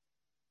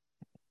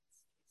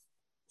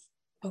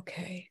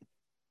 Okay.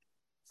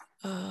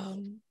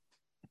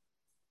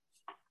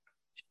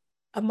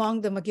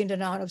 Among the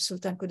Maguindanao of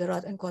Sultan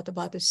Kudarat and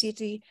Cotabato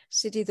City,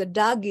 the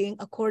daging,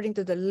 according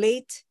to the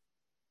late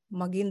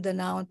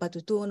Maguindanao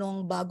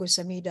Patutunong Babo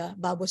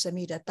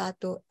Samida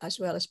Tato, as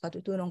well as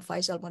Patutunong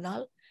Faisal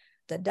Monal,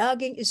 the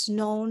daging is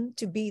known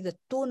to be the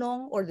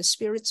tunong or the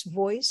spirit's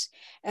voice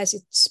as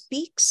it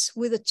speaks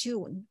with a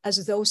tune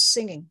as though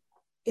singing,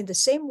 in the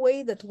same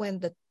way that when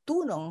the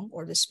tunong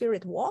or the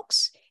spirit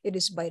walks, it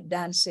is by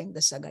dancing the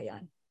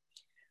sagayan.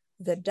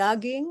 The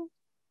daging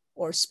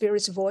or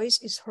spirit's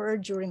voice is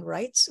heard during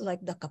rites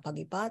like the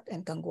kapagipat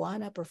and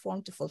kangwana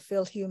performed to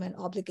fulfill human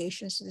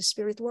obligations to the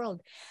spirit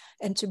world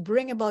and to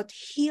bring about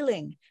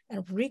healing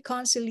and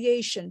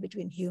reconciliation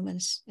between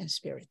humans and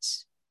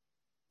spirits.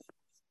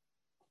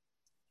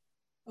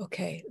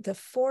 Okay, the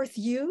fourth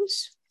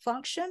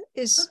function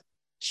is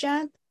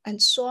chant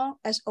and song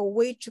as a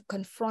way to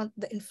confront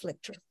the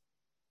inflictor.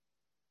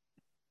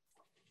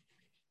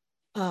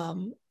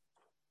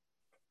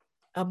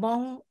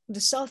 Among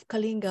the South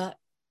Kalinga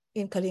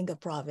in Kalinga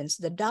province,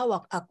 the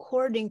Dawak,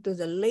 according to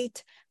the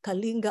late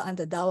Kalinga and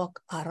the Dawak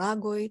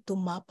Aragoy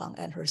Tumapang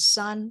and her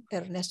son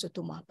Ernesto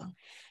Tumapang,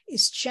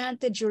 is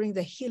chanted during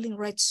the healing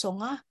rite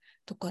Songa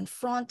to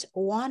confront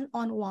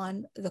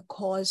one-on-one the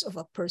cause of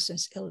a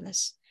person's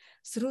illness.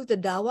 Through the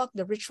Dawak,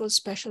 the ritual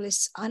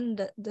specialist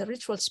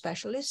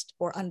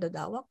or under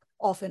Dawak,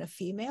 often a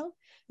female,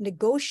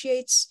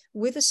 negotiates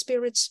with the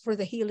spirits for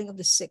the healing of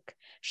the sick.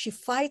 She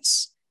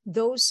fights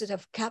those that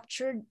have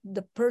captured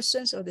the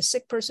persons or the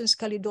sick person's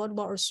kalidodba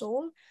or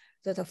soul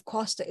that have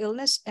caused the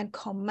illness and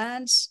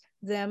commands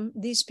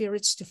these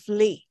spirits to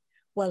flee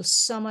while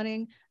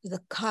summoning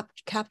the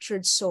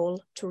captured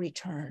soul to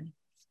return.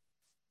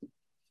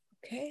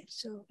 Okay,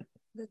 so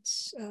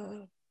that's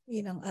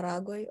Inang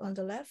Aragoy on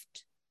the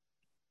left.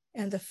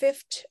 And the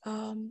fifth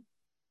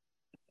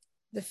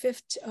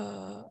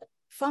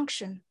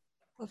function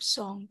of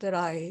song that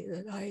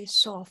I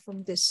saw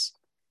from this,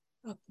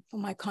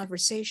 from my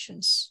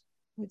conversations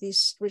with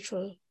these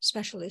ritual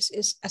specialists,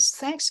 is as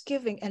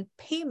thanksgiving and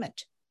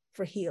payment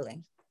for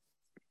healing.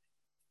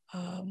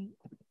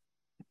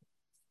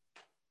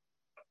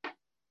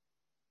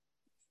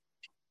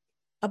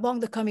 Among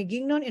the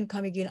Camiguignon in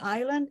Camiguin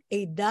Island,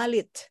 a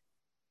Dalit,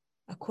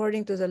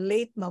 according to the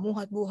late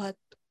Mamuhat Buhat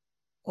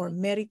or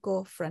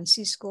Merico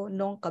Francisco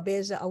Nong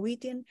Cabeza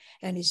Awitin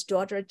and his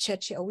daughter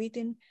Cheche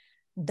Awitin,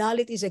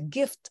 Dalit is a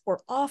gift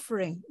or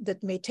offering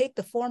that may take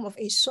the form of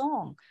a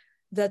song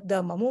that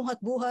the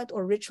Mamuhat Buhat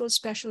or ritual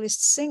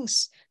specialist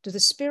sings to the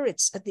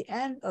spirits at the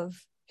end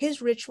of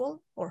his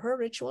ritual or her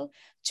ritual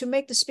to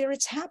make the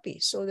spirits happy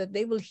so that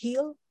they will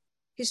heal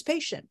his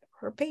patient,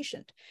 her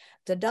patient.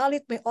 The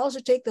Dalit may also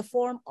take the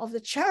form of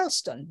the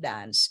Charleston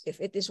dance if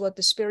it is what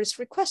the spirits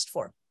request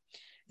for.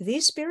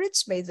 These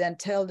spirits may then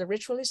tell the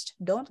ritualist,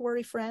 "Don't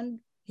worry, friend,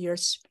 your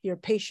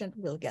patient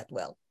will get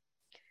well."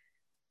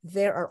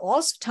 There are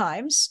also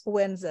times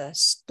when the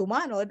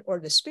tumanod or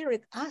the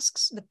spirit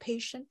asks the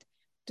patient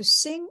to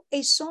sing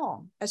a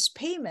song as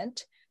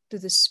payment to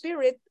the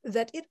spirit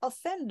that it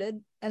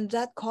offended and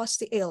that caused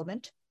the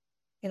ailment.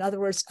 In other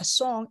words, a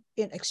song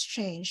in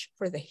exchange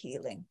for the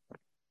healing.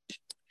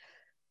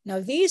 Now,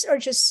 these are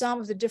just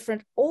some of the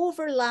different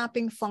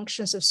overlapping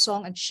functions of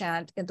song and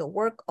chant in the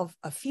work of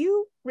a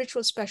few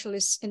ritual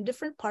specialists in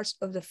different parts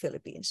of the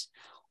Philippines.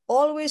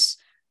 Always,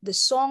 the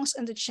songs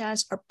and the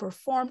chants are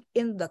performed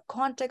in the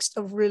context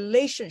of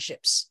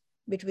relationships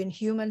between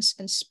humans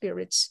and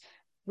spirits,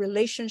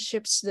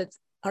 relationships that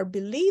are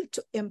believed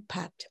to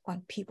impact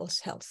on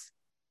people's health.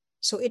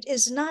 So it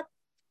is not,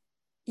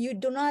 you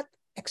do not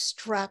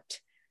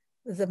extract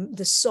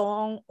the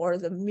song or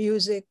the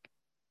music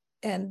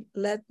and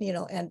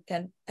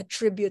and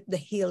attribute the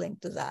healing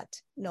to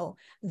that. No,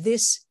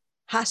 this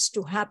has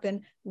to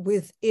happen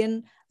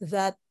within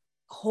that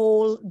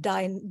whole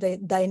the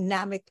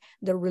dynamic,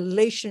 the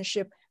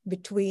relationship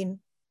between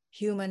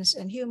humans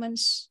and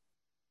humans,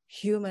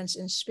 humans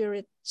and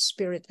spirit,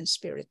 spirit and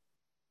spirit,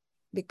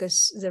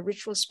 because the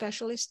ritual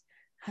specialist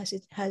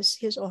has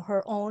his or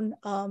her own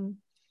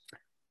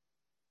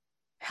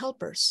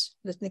helpers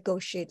that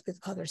negotiate with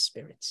other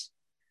spirits.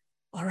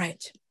 All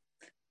right.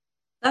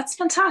 That's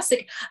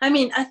fantastic. I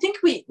mean, I think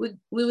we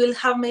will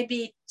have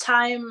maybe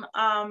time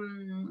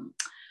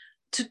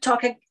to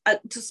talk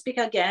to speak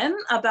again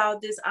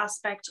about this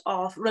aspect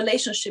of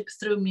relationship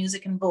through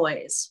music and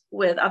voice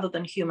with other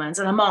than humans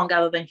and among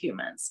other than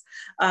humans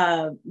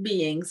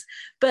beings.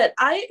 But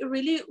I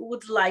really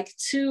would like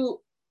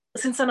to,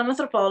 since I'm an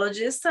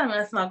anthropologist, I'm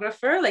an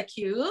ethnographer like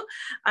you,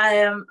 I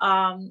am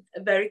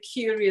very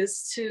curious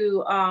to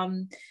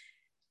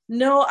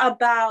know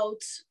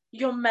about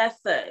your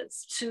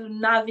methods to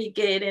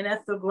navigate in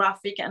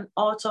ethnographic and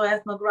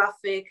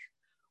autoethnographic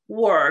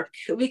work,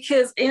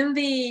 because in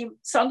the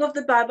Song of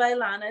the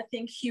Babaylan, I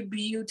think you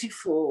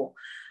beautiful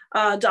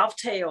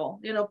dovetail,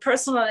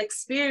 personal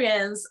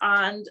experience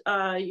and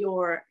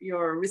your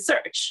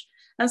research.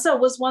 And so I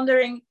was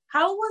wondering,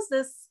 how was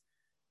this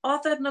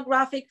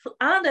autoethnographic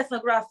and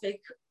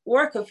ethnographic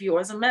work of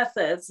yours and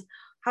methods,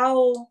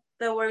 how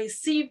they were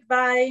received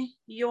by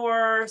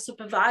your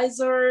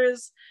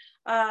supervisors?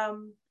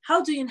 How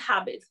do you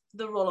inhabit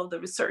the role of the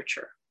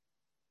researcher?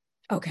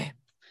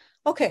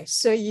 Okay,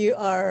 so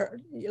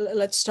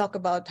let's talk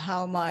about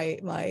how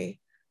my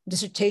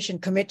dissertation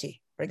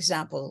committee, for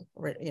example,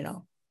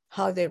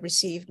 how they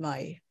received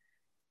my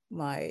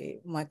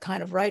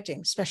kind of writing,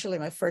 especially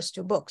my first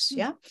two books.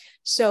 Yeah.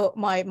 So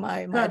my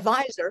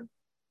advisor,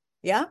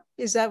 yeah,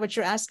 is that what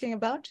you're asking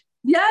about?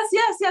 Yes.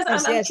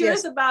 I'm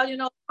curious about,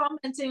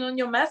 commenting on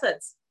your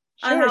methods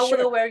and how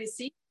they were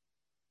received.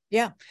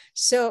 Yeah.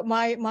 So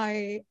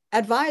my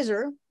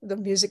advisor, the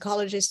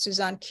musicologist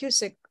Suzanne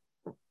Cusick,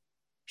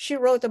 she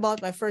wrote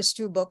about my first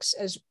two books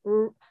as,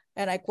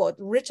 and I quote,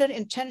 written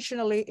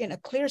intentionally in a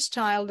clear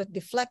style that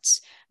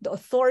deflects the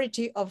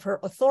authority of her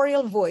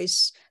authorial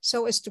voice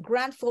so as to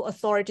grant full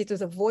authority to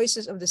the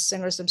voices of the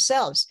singers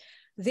themselves.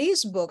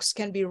 These books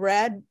can be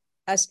read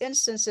as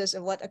instances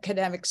of what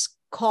academics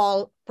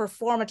call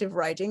performative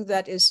writing,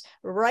 that is,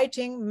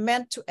 writing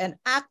meant to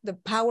enact the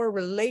power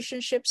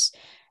relationships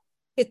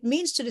it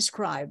means to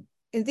describe.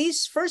 In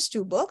these first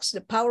two books, the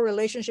power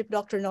relationship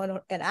Dr.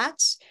 Nono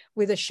enacts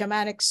with the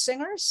shamanic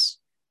singers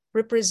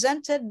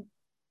represented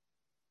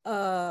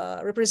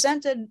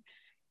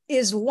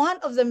is one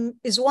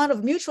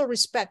of mutual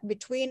respect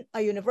between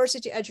a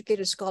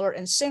university-educated scholar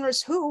and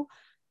singers who,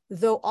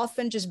 though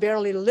often just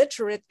barely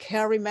literate,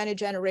 carry many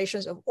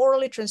generations of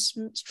orally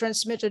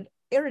transmitted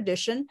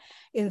erudition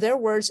in their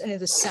words and in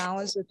the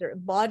sounds that their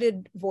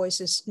embodied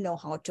voices know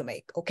how to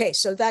make. Okay,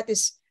 so that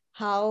is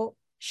how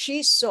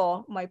she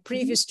saw my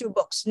previous two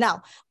books.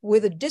 Now,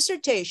 with a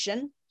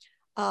dissertation,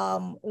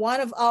 one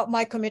of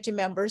my committee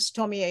members,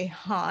 Tomie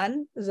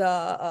Han,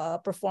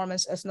 the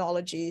performance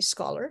ethnology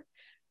scholar,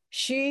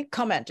 she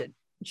commented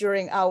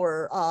during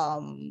our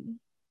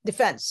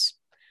defense.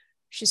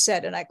 She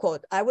said, and I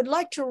quote, "I would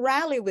like to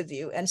rally with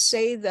you and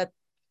say that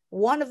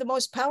one of the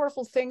most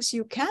powerful things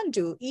you can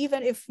do,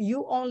 even if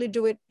you only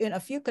do it in a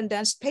few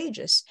condensed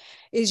pages,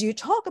 is you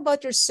talk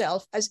about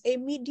yourself as a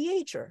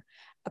mediator,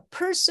 a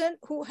person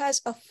who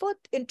has a foot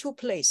in two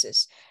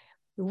places.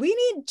 We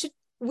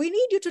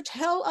need you to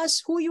tell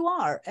us who you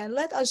are and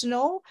let us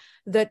know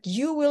that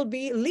you will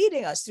be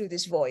leading us through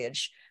this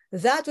voyage.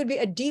 That would be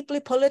a deeply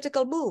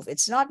political move.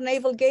 It's not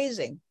navel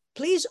gazing.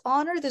 Please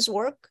honor this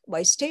work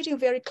by stating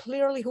very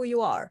clearly who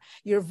you are.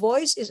 Your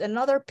voice is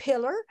another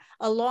pillar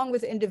along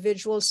with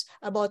individuals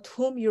about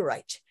whom you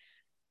write.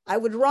 I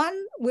would run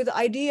with the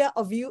idea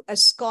of you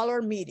as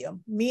scholar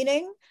medium,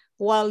 meaning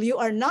while you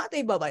are not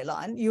a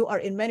Babaylan, you are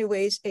in many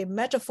ways a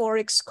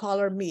metaphoric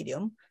scholar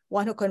medium,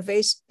 one who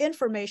conveys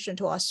information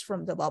to us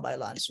from the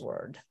Babaylan's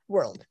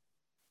world,"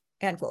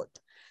 end quote.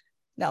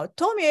 Now,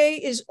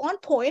 Tomie is on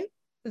point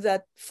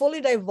that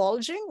fully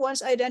divulging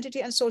one's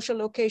identity and social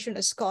location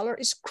as scholar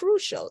is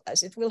crucial,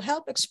 as it will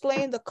help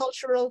explain the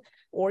cultural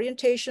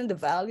orientation, the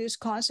values,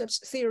 concepts,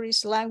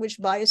 theories, language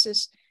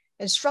biases,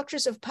 and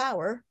structures of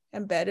power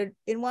embedded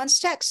in one's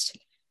text.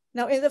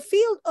 Now, in the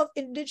field of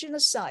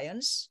indigenous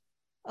science,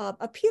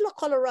 Apilo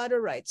Colorado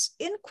writes,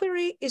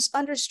 inquiry is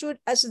understood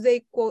as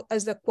the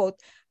quote,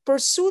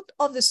 pursuit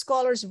of the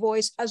scholar's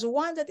voice as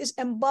one that is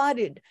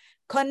embodied,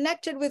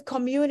 connected with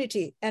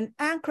community, and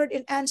anchored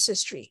in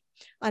ancestry.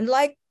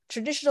 Unlike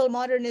traditional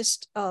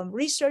modernist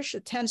research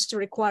that tends to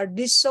require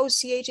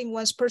dissociating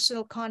one's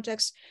personal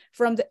context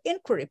from the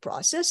inquiry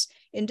process,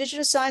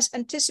 indigenous science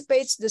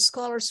anticipates the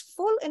scholar's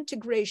full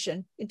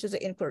integration into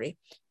the inquiry.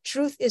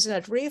 Truth is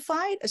not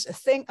reified as a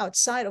thing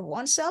outside of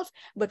oneself,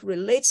 but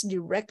relates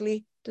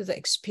directly to the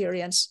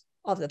experience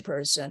of the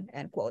person,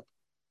 end quote.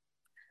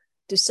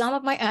 To sum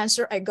up my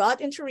answer, I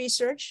got into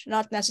research,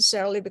 not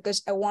necessarily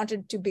because I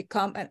wanted to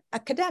become an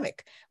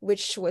academic,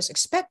 which was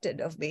expected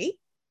of me,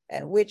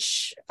 and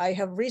which I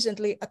have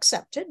recently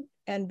accepted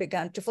and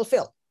begun to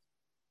fulfill.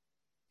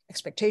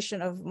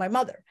 Expectation of my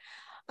mother.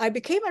 I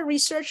became a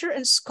researcher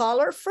and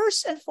scholar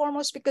first and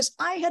foremost because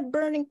I had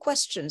burning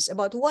questions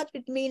about what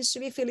it means to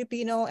be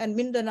Filipino and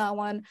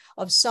Mindanaoan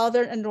of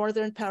Southern and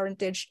Northern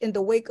parentage in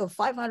the wake of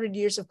 500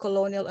 years of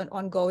colonial and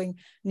ongoing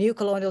new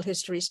colonial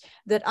histories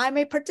that I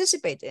may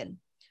participate in.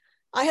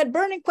 I had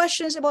burning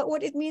questions about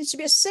what it means to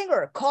be a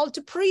singer called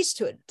to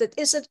priesthood that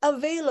isn't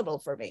available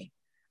for me.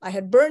 I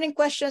had burning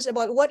questions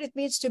about what it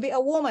means to be a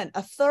woman,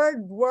 a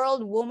third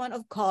world woman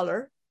of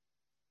color,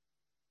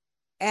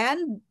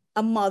 and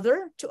a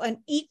mother to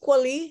an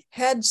equally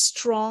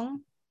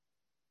headstrong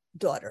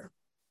daughter.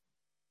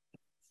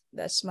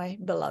 That's my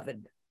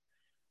beloved.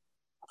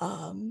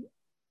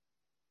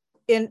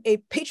 In a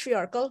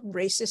patriarchal,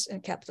 racist,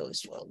 and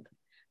capitalist world.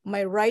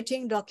 My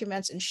writing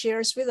documents and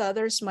shares with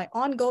others my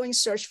ongoing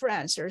search for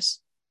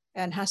answers,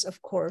 and has,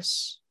 of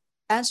course,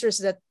 answers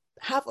that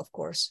have, of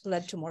course,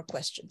 led to more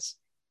questions.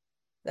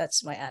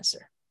 That's my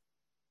answer.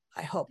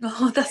 I hope.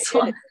 Oh, that's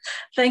one.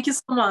 Thank you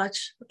so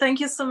much.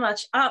 Thank you so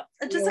much.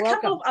 Just a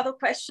couple of other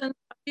questions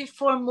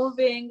before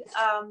moving.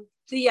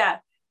 Yeah,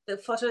 the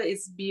photo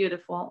is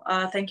beautiful.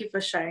 Thank you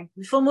for sharing.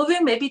 Before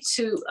moving, maybe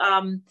to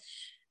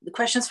the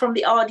questions from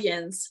the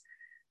audience.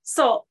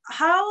 So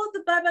how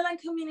the Babylon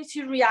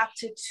community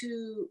reacted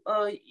to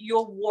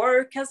your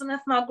work as an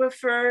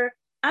ethnographer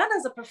and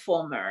as a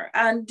performer?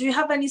 And do you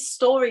have any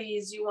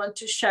stories you want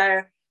to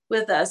share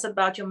with us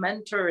about your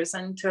mentors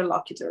and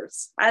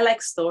interlocutors? I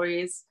like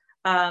stories.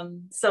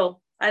 So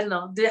I don't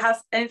know, do you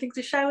have anything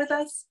to share with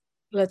us?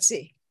 Let's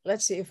see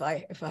if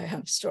I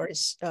have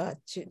stories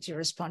to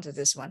respond to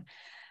this one.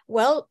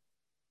 Well,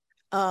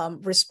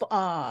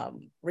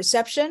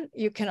 reception,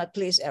 you cannot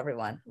please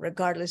everyone,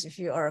 regardless if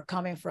you are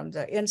coming from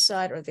the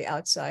inside or the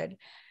outside,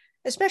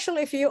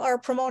 especially if you are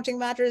promoting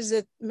matters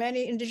that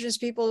many indigenous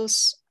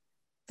peoples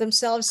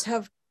themselves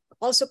have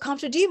also come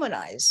to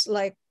demonize,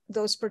 like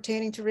those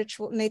pertaining to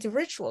native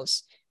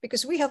rituals,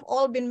 because we have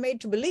all been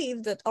made to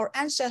believe that our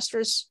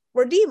ancestors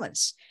were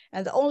demons.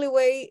 And the only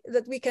way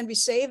that we can be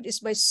saved is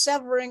by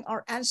severing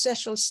our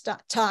ancestral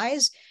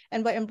ties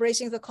and by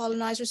embracing the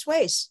colonizers'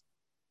 ways.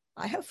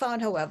 I have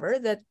found, however,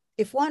 that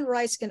if one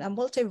writes in a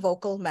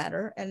multivocal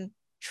manner and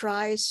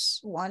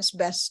tries one's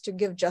best to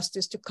give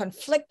justice to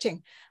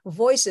conflicting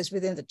voices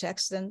within the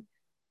text, then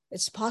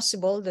it's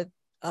possible that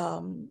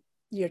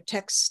your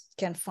text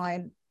can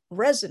find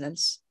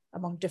resonance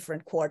among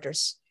different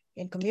quarters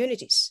in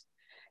communities.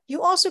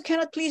 You also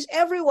cannot please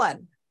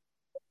everyone,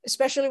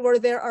 especially where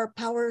there are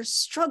power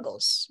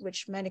struggles,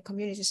 which many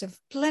communities have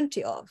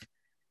plenty of.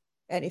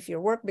 And if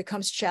your work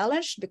becomes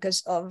challenged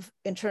because of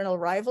internal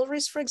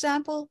rivalries, for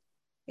example,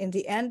 in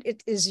the end,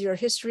 it is your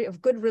history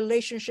of good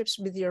relationships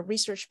with your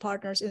research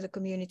partners in the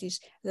communities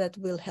that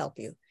will help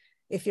you.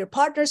 If your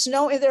partners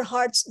know in their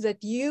hearts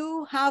that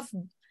you have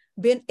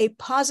been a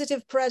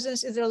positive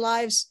presence in their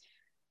lives,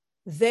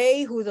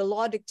 they, who the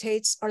law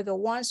dictates, are the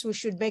ones who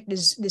should make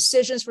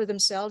decisions for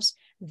themselves.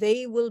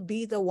 They will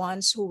be the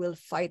ones who will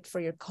fight for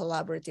your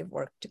collaborative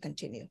work to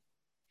continue.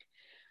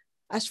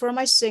 As for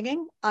my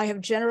singing, I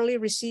have generally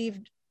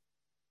received,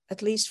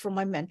 at least from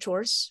my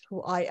mentors,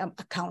 who I am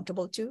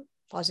accountable to,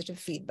 positive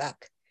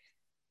feedback.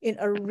 In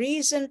a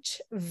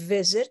recent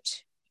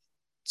visit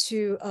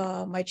to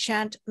my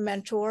chant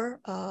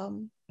mentor,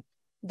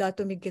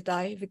 Dato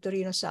Migitay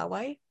Victorino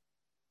Saway,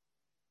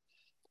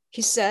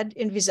 he said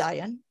in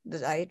Visayan,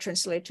 that I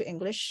translate to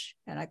English,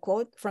 and I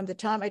quote, "From the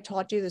time I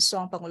taught you the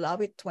song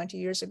Pangulawit 20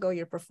 years ago,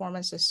 your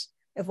performance has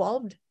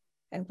evolved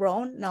and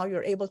grown. Now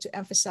you're able to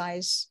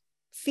emphasize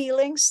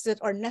feelings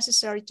that are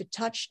necessary to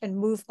touch and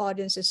move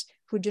audiences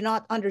who do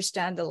not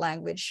understand the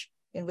language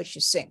in which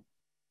you sing."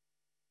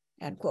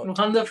 End quote.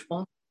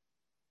 Wonderful.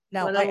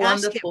 Now, what a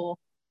wonderful.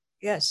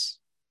 Yes,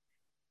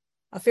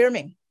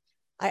 affirming.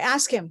 I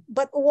asked him,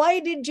 "But why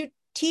did you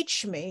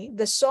teach me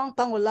the song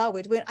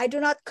Pangulawit when I do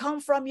not come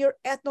from your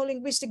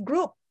ethno-linguistic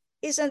group?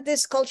 Isn't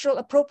this cultural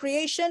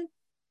appropriation?"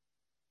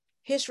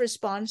 His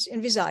response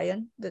in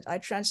Visayan, that I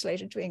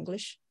translated to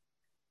English,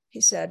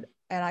 he said,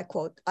 and I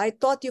quote, "I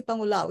taught you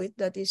Pangulawit,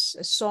 that is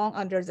a song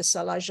under the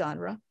Sala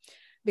genre,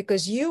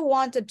 because you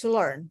wanted to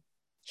learn.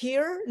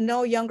 Here,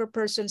 no younger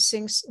person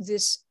sings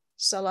this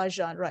Sala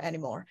genre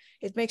anymore.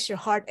 It makes your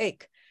heart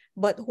ache.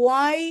 But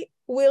why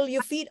will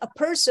you feed a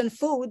person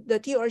food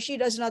that he or she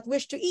does not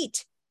wish to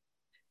eat?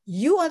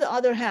 You, on the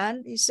other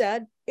hand," he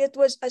said, "it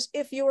was as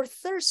if you were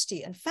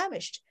thirsty and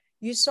famished.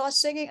 You saw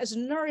singing as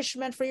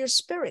nourishment for your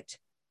spirit.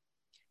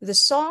 The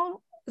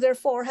song,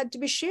 therefore, had to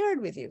be shared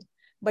with you.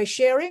 By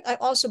sharing, I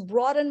also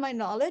broadened my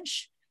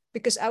knowledge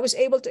because I was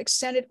able to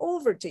extend it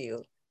over to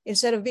you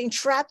instead of being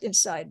trapped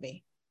inside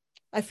me.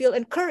 I feel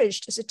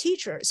encouraged as a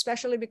teacher,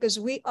 especially because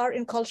we are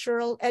in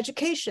cultural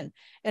education,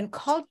 and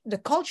the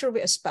culture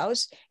we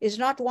espouse is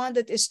not one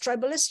that is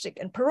tribalistic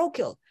and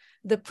parochial.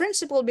 The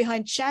principle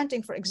behind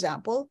chanting, for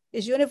example,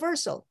 is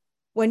universal.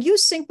 When you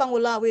sing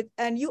Pangulawit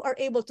and you are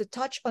able to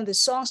touch on the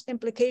song's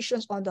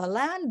implications on the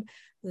land,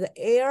 the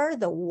air,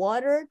 the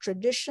water,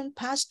 tradition,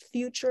 past,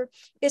 future,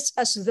 it's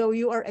as though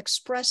you are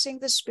expressing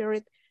the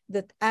spirit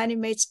that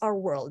animates our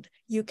world.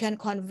 You can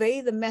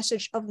convey the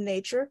message of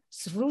nature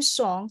through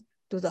song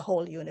to the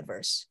whole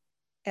universe."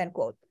 End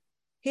quote.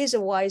 He's a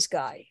wise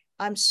guy.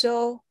 I'm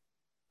so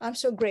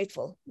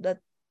grateful that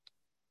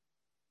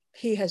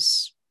he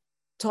has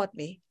taught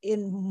me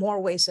in more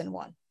ways than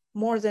one,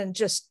 more than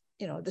just,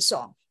 the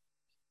song.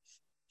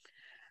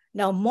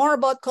 Now, more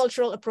about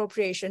cultural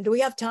appropriation. Do we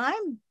have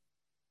time?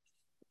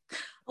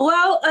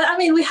 Well, I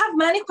mean, we have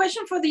many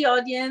questions for the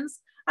audience.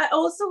 I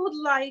also would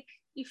like,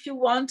 if you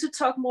want to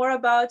talk more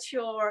about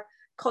your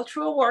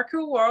cultural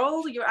worker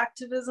world, your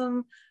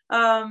activism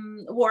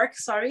work,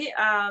 sorry.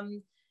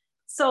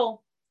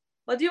 So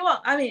what do you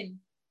want? I mean,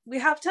 we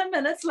have 10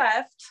 minutes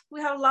left.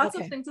 We have lots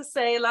of things to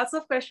say, lots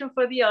of questions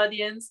for the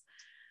audience.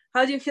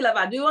 How do you feel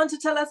about it? Do you want to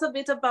tell us a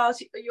bit about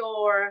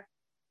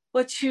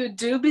what you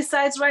do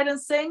besides write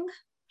and sing?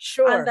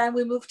 Sure. And then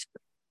we move to...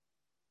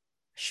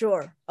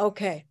 Sure.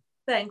 Okay.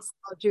 Thanks.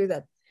 I'll do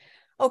that.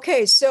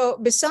 Okay, so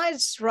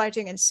besides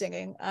writing and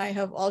singing, I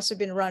have also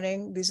been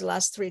running these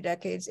last 3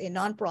 decades a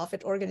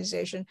nonprofit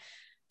organization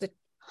that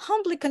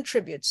humbly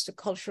contributes to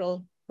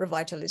cultural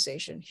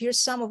revitalization. Here's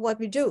some of what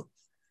we do.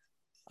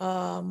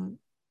 Oh,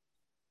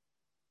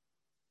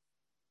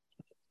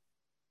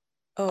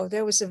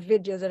 there was a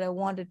video that I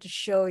wanted to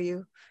show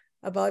you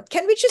about.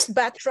 Can we just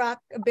backtrack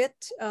a bit?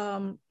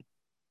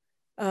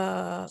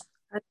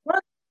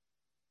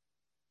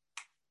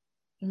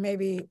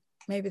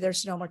 Maybe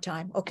there's no more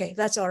time. Okay,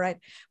 that's all right.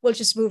 We'll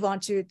just move on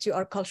to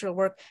our cultural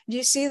work. Do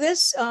you see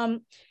this?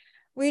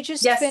 We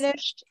just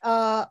finished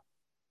a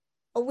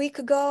week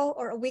ago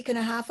or a week and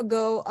a half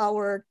ago,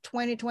 our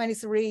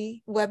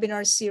 2023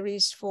 webinar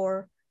series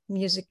for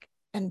music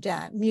and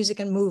dance, music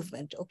and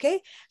movement,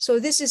 okay? So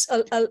this is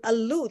a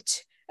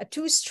lute, a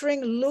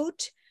 2-string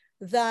lute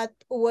that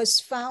was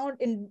found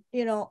in,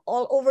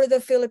 all over the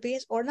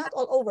Philippines, or not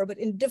all over, but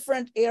in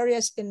different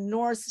areas in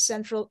North,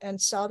 Central, and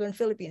Southern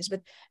Philippines.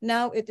 But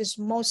now it is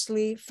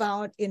mostly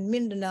found in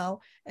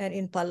Mindanao and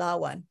in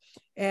Palawan.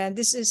 And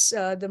this is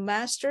the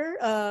master,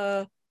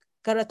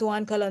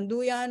 Karatuan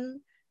Kalanduyan,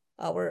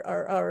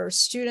 our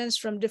students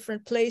from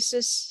different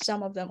places,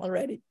 some of them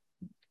already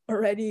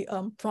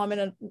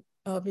prominent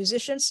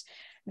musicians.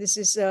 This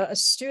is a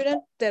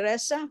student,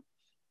 Teresa.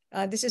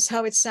 This is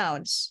how it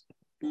sounds.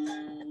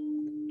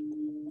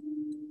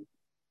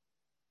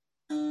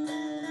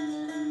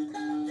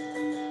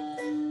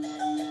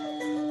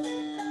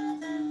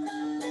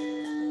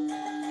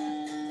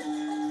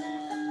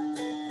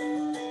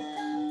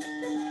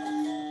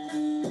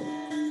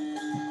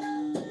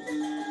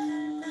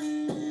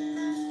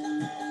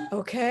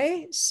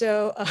 Okay,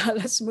 so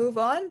let's move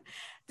on.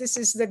 This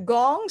is the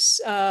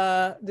gongs.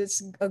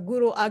 This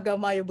Guru Aga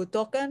Mayo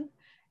Butokan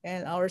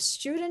and our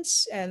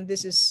students, and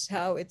this is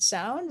how it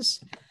sounds.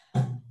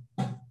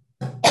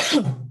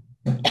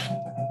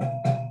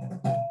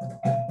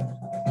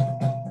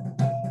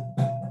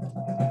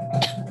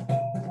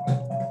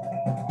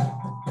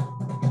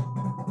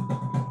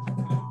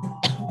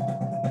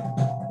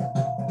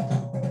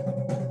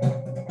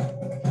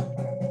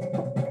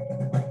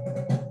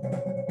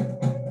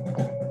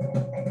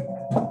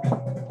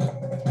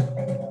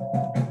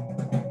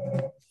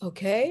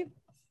 Okay,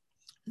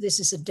 this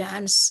is a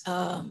dance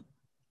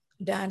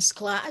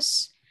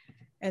class,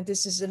 and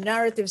this is a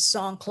narrative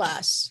song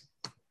class.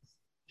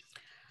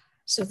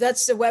 So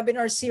that's the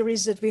webinar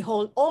series that we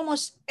hold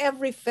almost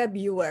every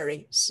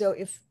February. So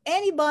if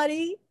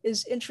anybody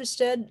is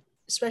interested,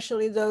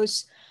 especially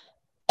those,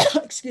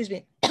 excuse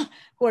me,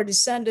 who are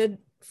descended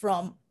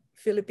from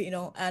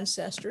Filipino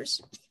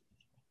ancestors,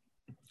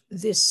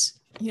 this,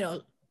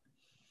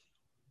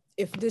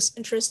 if this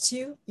interests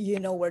you, you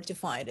know where to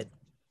find it.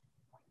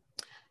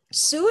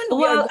 Soon.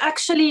 Well,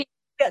 actually,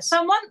 yes.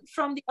 Someone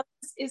from the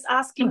audience is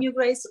asking you,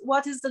 Grace,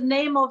 what is the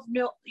name of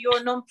your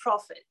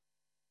nonprofit?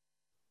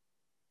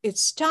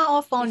 It's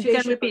Tao Foundation. If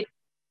you can repeat.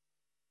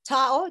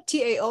 Tao,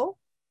 T-A-O,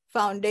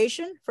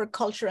 Foundation for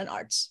Culture and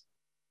Arts.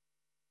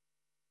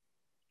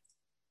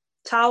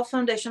 Tao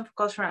Foundation for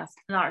Culture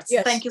and Arts.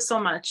 Yes. Thank you so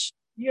much.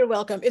 You're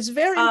welcome. It's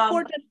very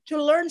important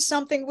to learn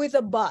something with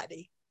the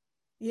body.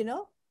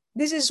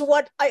 This is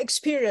what I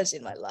experienced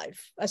in my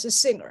life as a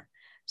singer.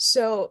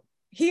 So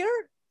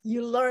here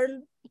you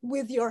learn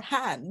with your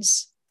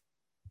hands,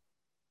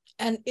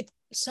 and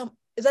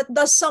that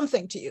does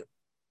something to you,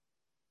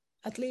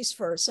 at least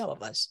for some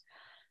of us.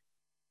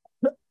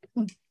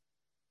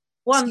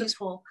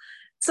 Wonderful.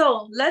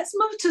 So let's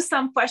move to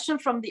some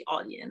questions from the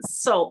audience.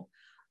 So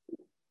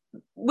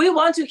we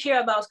want to hear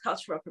about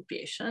cultural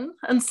appropriation.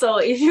 And so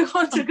if you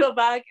want to go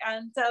back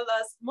and tell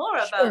us more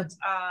about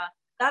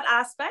that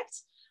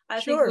aspect,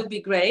 I think would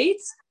be great.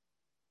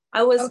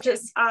 I was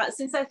just,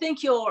 since I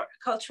think your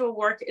cultural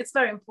work, it's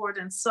very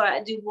important. So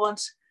I do want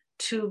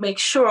to make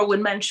sure we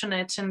mention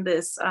it in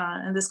this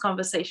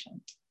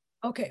conversation.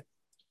 Okay.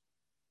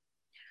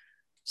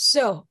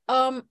 So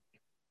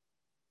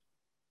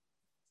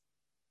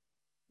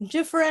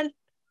different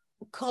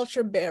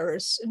culture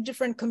bearers in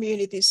different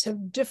communities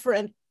have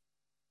different,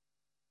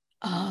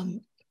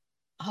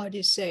 how do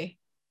you say,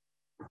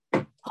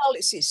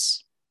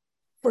 policies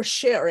for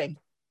sharing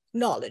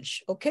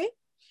knowledge, okay?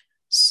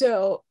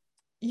 So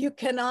you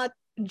cannot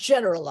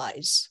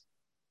generalize.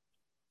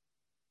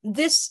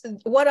 This,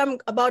 what I'm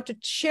about to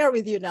share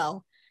with you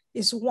now,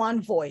 is one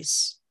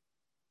voice,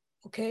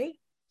 okay?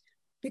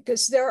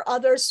 Because there are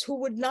others who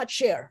would not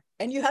share,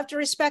 and you have to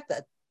respect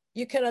that.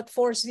 You cannot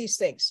force these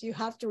things. You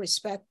have to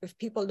respect if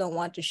people don't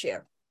want to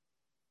share.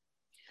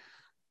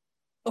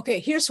 Okay,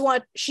 here's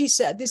what she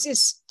said. This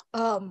is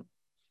Bae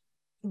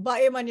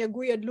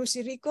Maniaguyad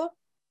Lucy Rico.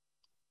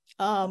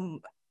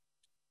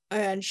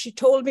 And she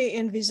told me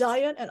in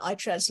Visayan, and I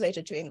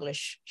translated to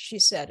English. She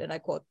said, and I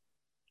quote,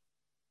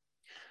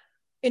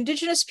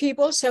 "Indigenous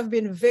peoples have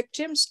been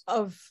victims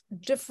of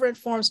different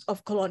forms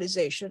of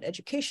colonization,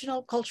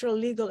 educational, cultural,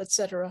 legal,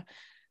 etc.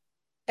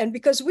 And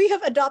because we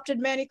have adopted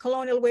many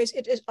colonial ways,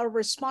 it is our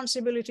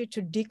responsibility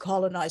to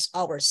decolonize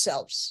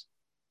ourselves.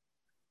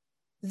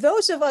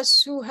 Those of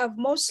us who have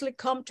mostly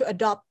come to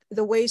adopt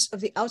the ways of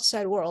the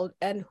outside world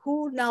and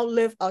who now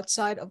live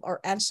outside of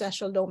our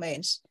ancestral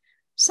domains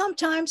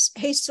sometimes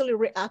hastily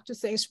react to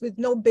things with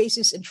no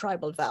basis in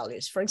tribal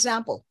values. For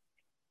example,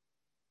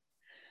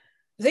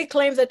 they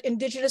claim that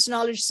indigenous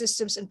knowledge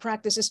systems and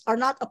practices are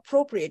not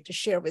appropriate to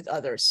share with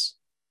others.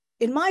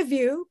 In my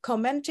view,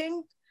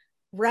 commenting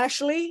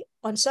rashly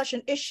on such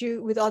an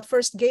issue without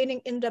first gaining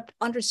in-depth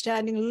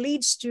understanding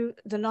leads to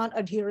the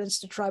non-adherence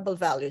to tribal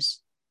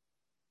values.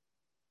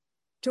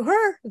 To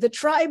her, the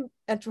tribe,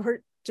 and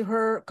to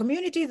her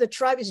community, the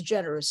tribe is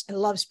generous and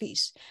loves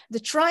peace. The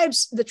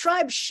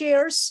tribe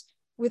shares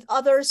with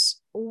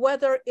others,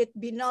 whether it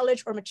be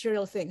knowledge or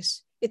material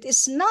things. It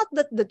is not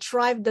that the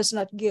tribe does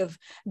not give.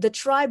 The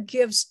tribe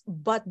gives,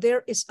 but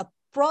there is a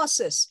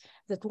process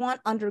that one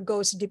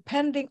undergoes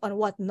depending on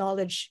what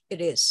knowledge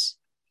it is.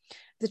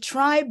 The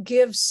tribe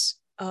gives,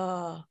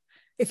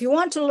 if you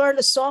want to learn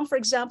a song, for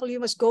example, you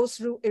must go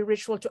through a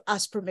ritual to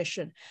ask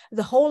permission.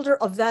 The holder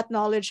of that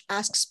knowledge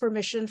asks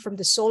permission from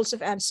the souls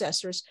of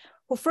ancestors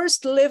who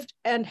first lived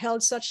and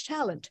held such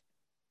talent.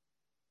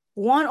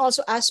 One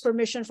also asks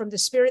permission from the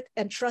spirit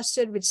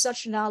entrusted with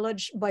such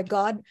knowledge by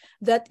God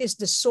that is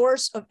the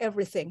source of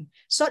everything.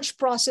 Such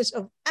process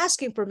of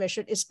asking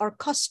permission is our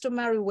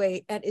customary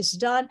way and is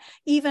done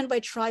even by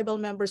tribal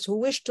members who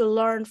wish to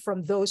learn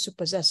from those who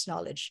possess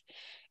knowledge.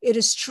 It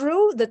is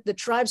true that the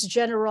tribe's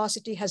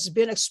generosity has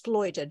been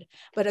exploited,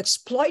 but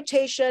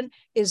exploitation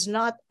is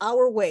not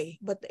our way,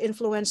 but the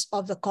influence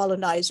of the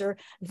colonizer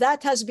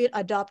that has been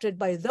adopted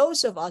by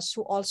those of us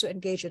who also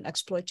engage in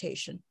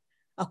exploitation.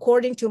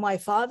 According to my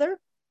father,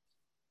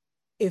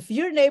 if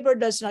your neighbor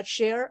does not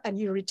share and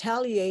you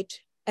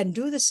retaliate and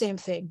do the same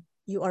thing,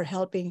 you are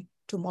helping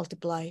to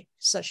multiply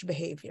such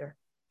behavior,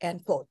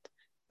 end quote.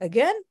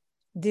 Again,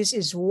 this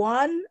is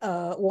one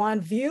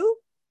view.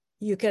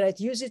 You cannot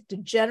use it to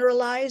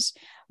generalize,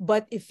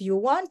 but if you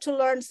want to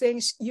learn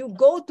things, you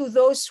go to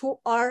those who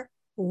are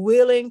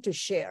willing to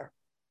share.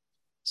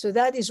 So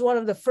that is one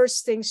of the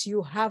first things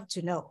you have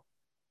to know.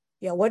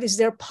 Yeah, what is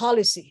their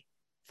policy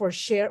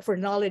for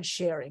knowledge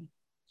sharing?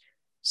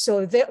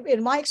 So there,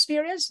 in my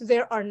experience,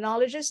 there are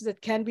knowledges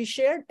that can be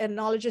shared and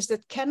knowledges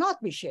that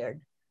cannot be shared.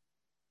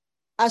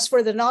 As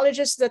for the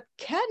knowledges that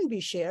can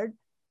be shared,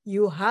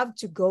 you have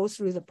to go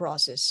through the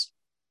process.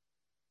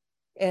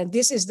 And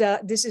this is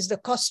the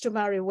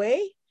customary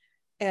way.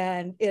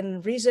 And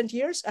in recent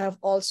years, I've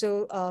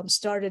also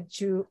started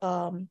to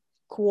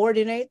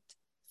coordinate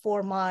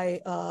for my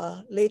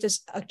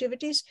latest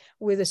activities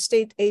with the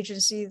state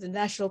agency, the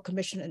National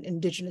Commission on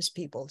Indigenous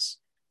Peoples.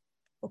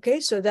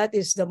 Okay, so that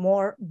is the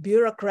more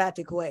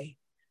bureaucratic way.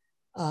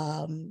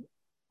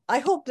 I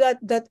hope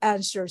that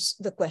answers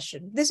the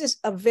question. This is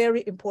a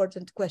very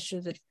important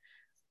question that,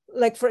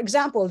 like, for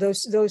example,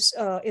 those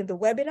in the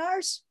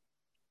webinars,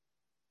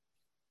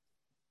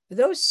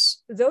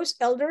 those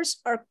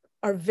elders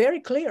are very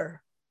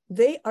clear.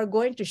 They are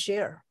going to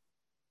share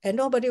and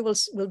nobody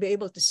will be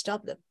able to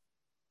stop them.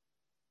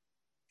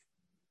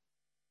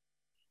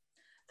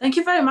 Thank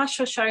you very much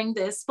for sharing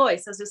this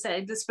voice, as you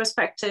say, this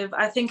perspective.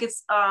 I think it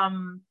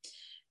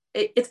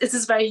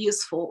is very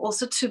useful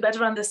also to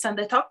better understand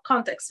the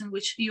context in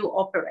which you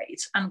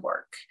operate and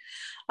work.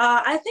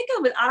 I think I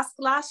will ask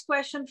last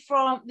question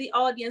from the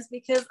audience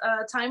because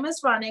time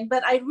is running,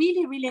 but I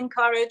really, really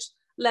encourage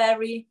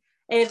Larry,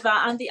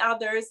 Eva, and the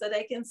others that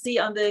I can see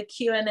on the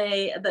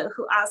Q&A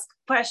who ask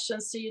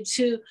questions to you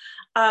to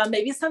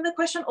maybe send the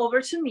question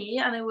over to me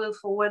and I will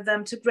forward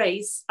them to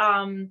Grace.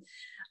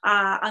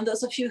 And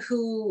those of you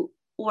who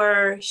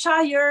were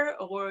shyer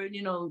or,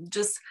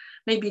 just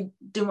maybe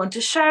don't want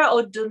to share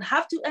or don't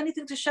have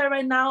anything to share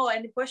right now or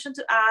any question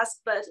to ask,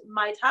 but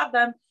might have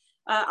them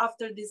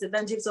after this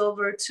event is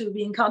over, to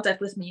be in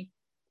contact with me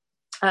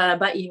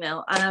by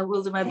email. And I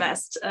will do my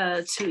best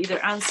to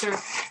either answer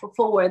or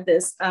forward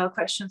these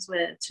questions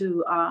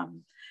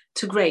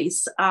to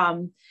Grace.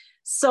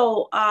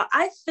 So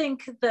I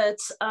think that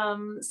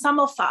some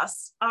of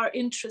us are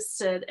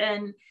interested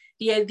in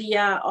the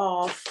idea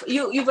of,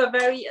 you were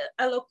very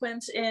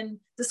eloquent in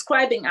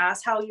describing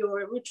us how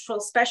your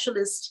ritual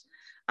specialists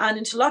and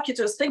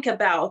interlocutors think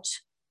about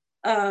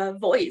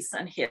voice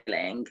and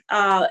healing.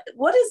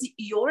 What is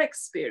your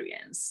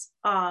experience?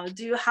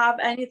 Do you have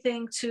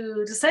anything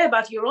to say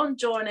about your own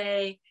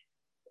journey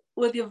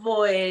with your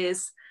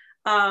voice,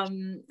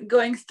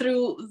 going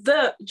through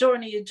the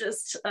journey you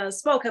just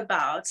spoke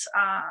about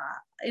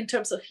in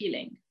terms of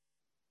healing?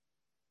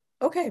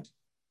 Okay.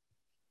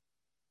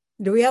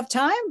 Do we have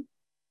time?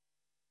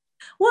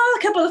 Well,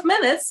 a couple of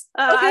minutes.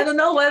 Okay. I don't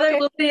know whether it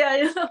will be.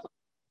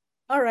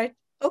 All right.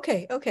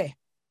 Okay.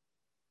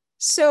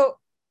 So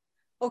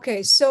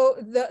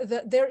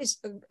there is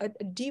a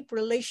deep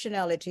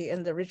relationality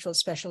in the ritual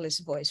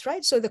specialist voice,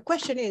 right? So the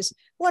question is,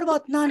 what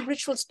about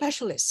non-ritual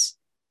specialists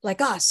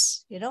like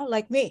us,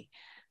 like me?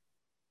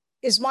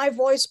 Is my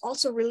voice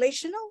also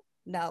relational?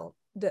 Now,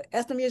 the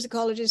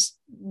ethnomusicologist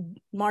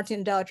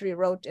Martin Daughtry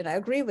wrote, and I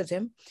agree with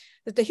him,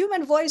 that the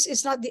human voice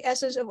is not the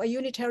essence of a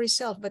unitary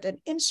self, but an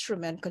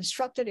instrument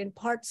constructed in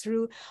part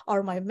through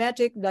our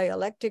mimetic,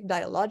 dialectic,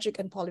 dialogic,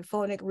 and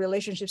polyphonic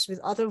relationships with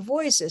other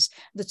voices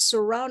that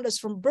surround us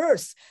from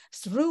birth,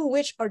 through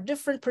which our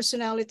different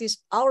personalities,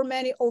 our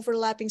many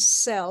overlapping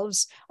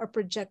selves, are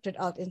projected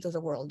out into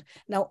the world.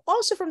 Now,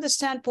 also from the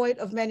standpoint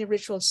of many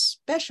ritual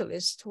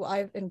specialists who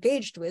I've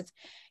engaged with,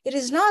 it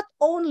is not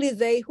only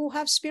they who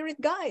have spirit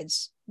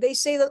guides. They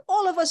say that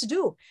all of us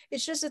do.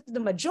 It's just that the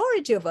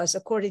majority of us,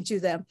 according to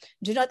them,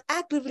 do not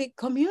actively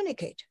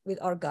communicate with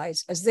our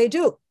guides as they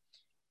do.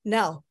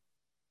 Now,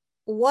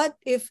 what,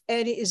 if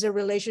any, is a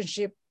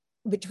relationship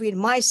between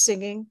my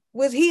singing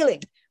with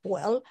healing?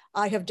 Well,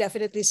 I have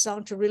definitely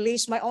sung to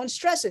release my own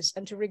stresses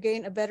and to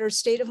regain a better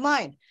state of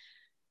mind.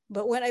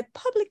 But when I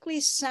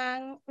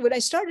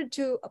started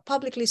to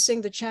publicly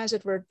sing the chants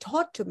that were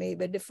taught to me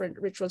by different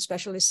ritual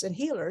specialists and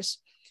healers,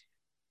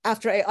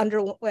 after I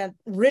underwent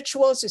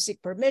rituals to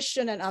seek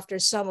permission, and after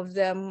some of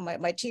them,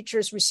 my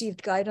teachers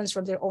received guidance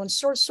from their own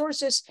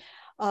sources,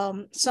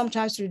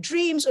 sometimes through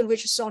dreams on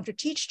which song to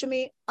teach to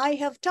me, I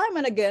have time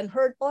and again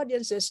heard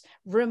audiences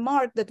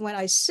remark that when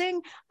I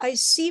sing, I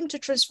seem to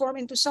transform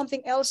into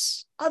something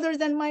else other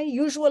than my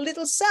usual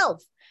little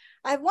self.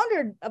 I've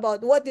wondered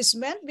about what this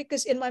meant,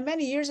 because in my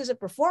many years as a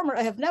performer,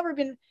 I have never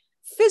been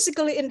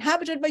physically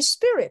inhabited by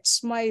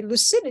spirits. My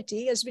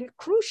lucidity has been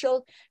a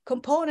crucial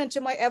component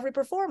to my every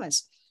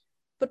performance.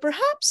 But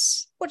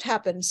perhaps what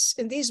happens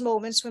in these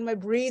moments when my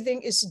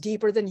breathing is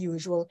deeper than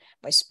usual,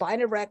 my spine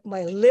erect,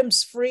 my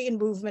limbs free in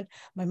movement,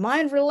 my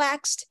mind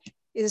relaxed,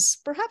 is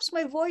perhaps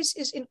my voice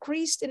is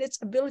increased in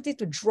its ability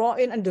to draw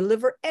in and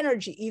deliver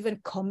energy, even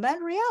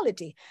command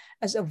reality,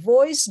 as a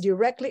voice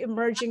directly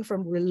emerging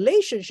from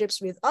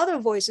relationships with other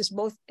voices,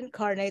 both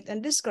incarnate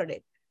and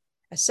discarnate.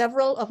 As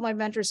several of my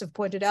mentors have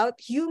pointed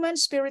out, human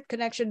spirit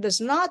connection does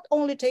not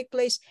only take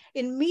place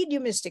in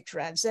mediumistic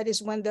trance, that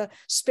is when the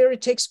spirit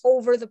takes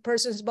over the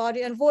person's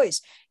body and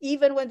voice.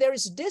 Even when there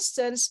is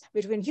distance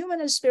between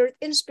human and spirit,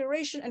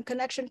 inspiration and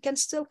connection can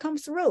still come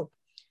through.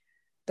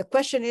 The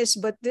question is,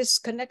 but this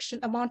connection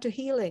amount to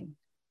healing?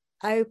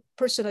 I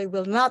personally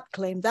will not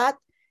claim that,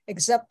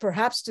 except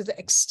perhaps to the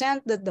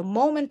extent that the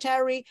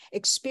momentary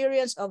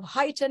experience of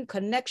heightened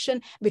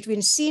connection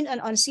between seen and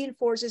unseen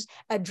forces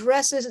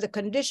addresses the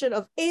condition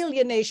of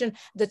alienation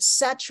that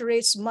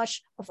saturates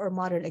much of our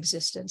modern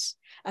existence.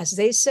 As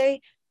they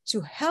say,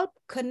 to help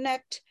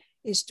connect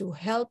is to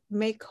help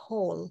make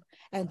whole,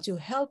 and to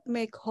help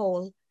make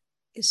whole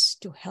is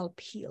to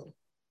help heal.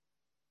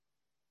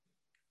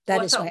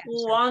 That is my answer.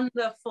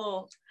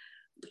 Wonderful.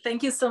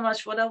 Thank you so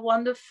much. What a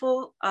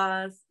wonderful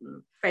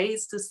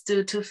phrase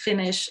to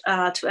finish,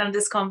 to end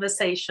this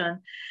conversation.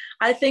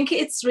 I think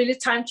it's really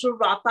time to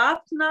wrap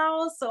up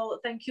now. So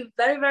thank you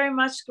very, very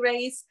much,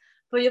 Grace,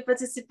 for your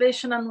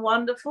participation and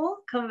wonderful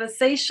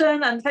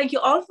conversation. And thank you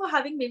all for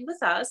having been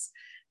with us.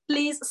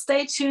 Please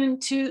stay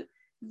tuned to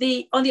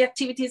on the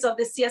activities of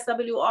the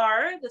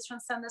CSWR, the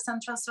Transcendence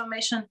and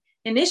Transformation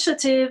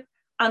Initiative,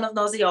 and of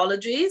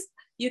Nosologies.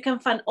 You can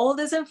find all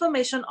this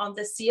information on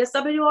the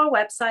CSWR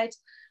website,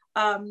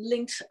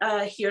 linked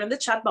here in the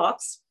chat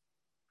box,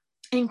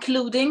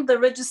 including the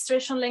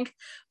registration link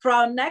for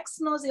our next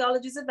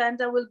Nosologies event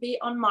that will be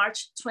on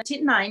March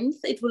 29th.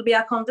 It will be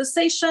a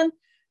conversation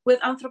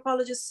with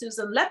anthropologist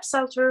Susan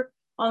Lepsalter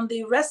on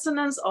the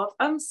resonance of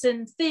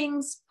unseen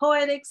things,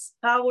 poetics,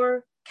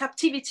 power,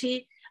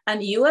 captivity,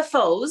 and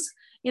UFOs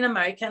in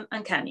American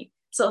Uncanny.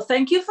 So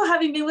thank you for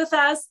having been with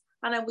us,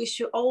 and I wish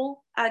you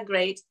all a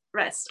great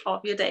rest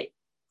of your day.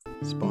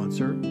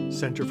 Sponsor,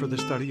 Center for the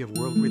Study of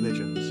World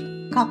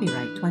Religions.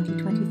 Copyright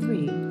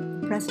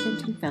 2023,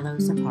 President and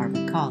Fellows of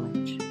Harvard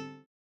College.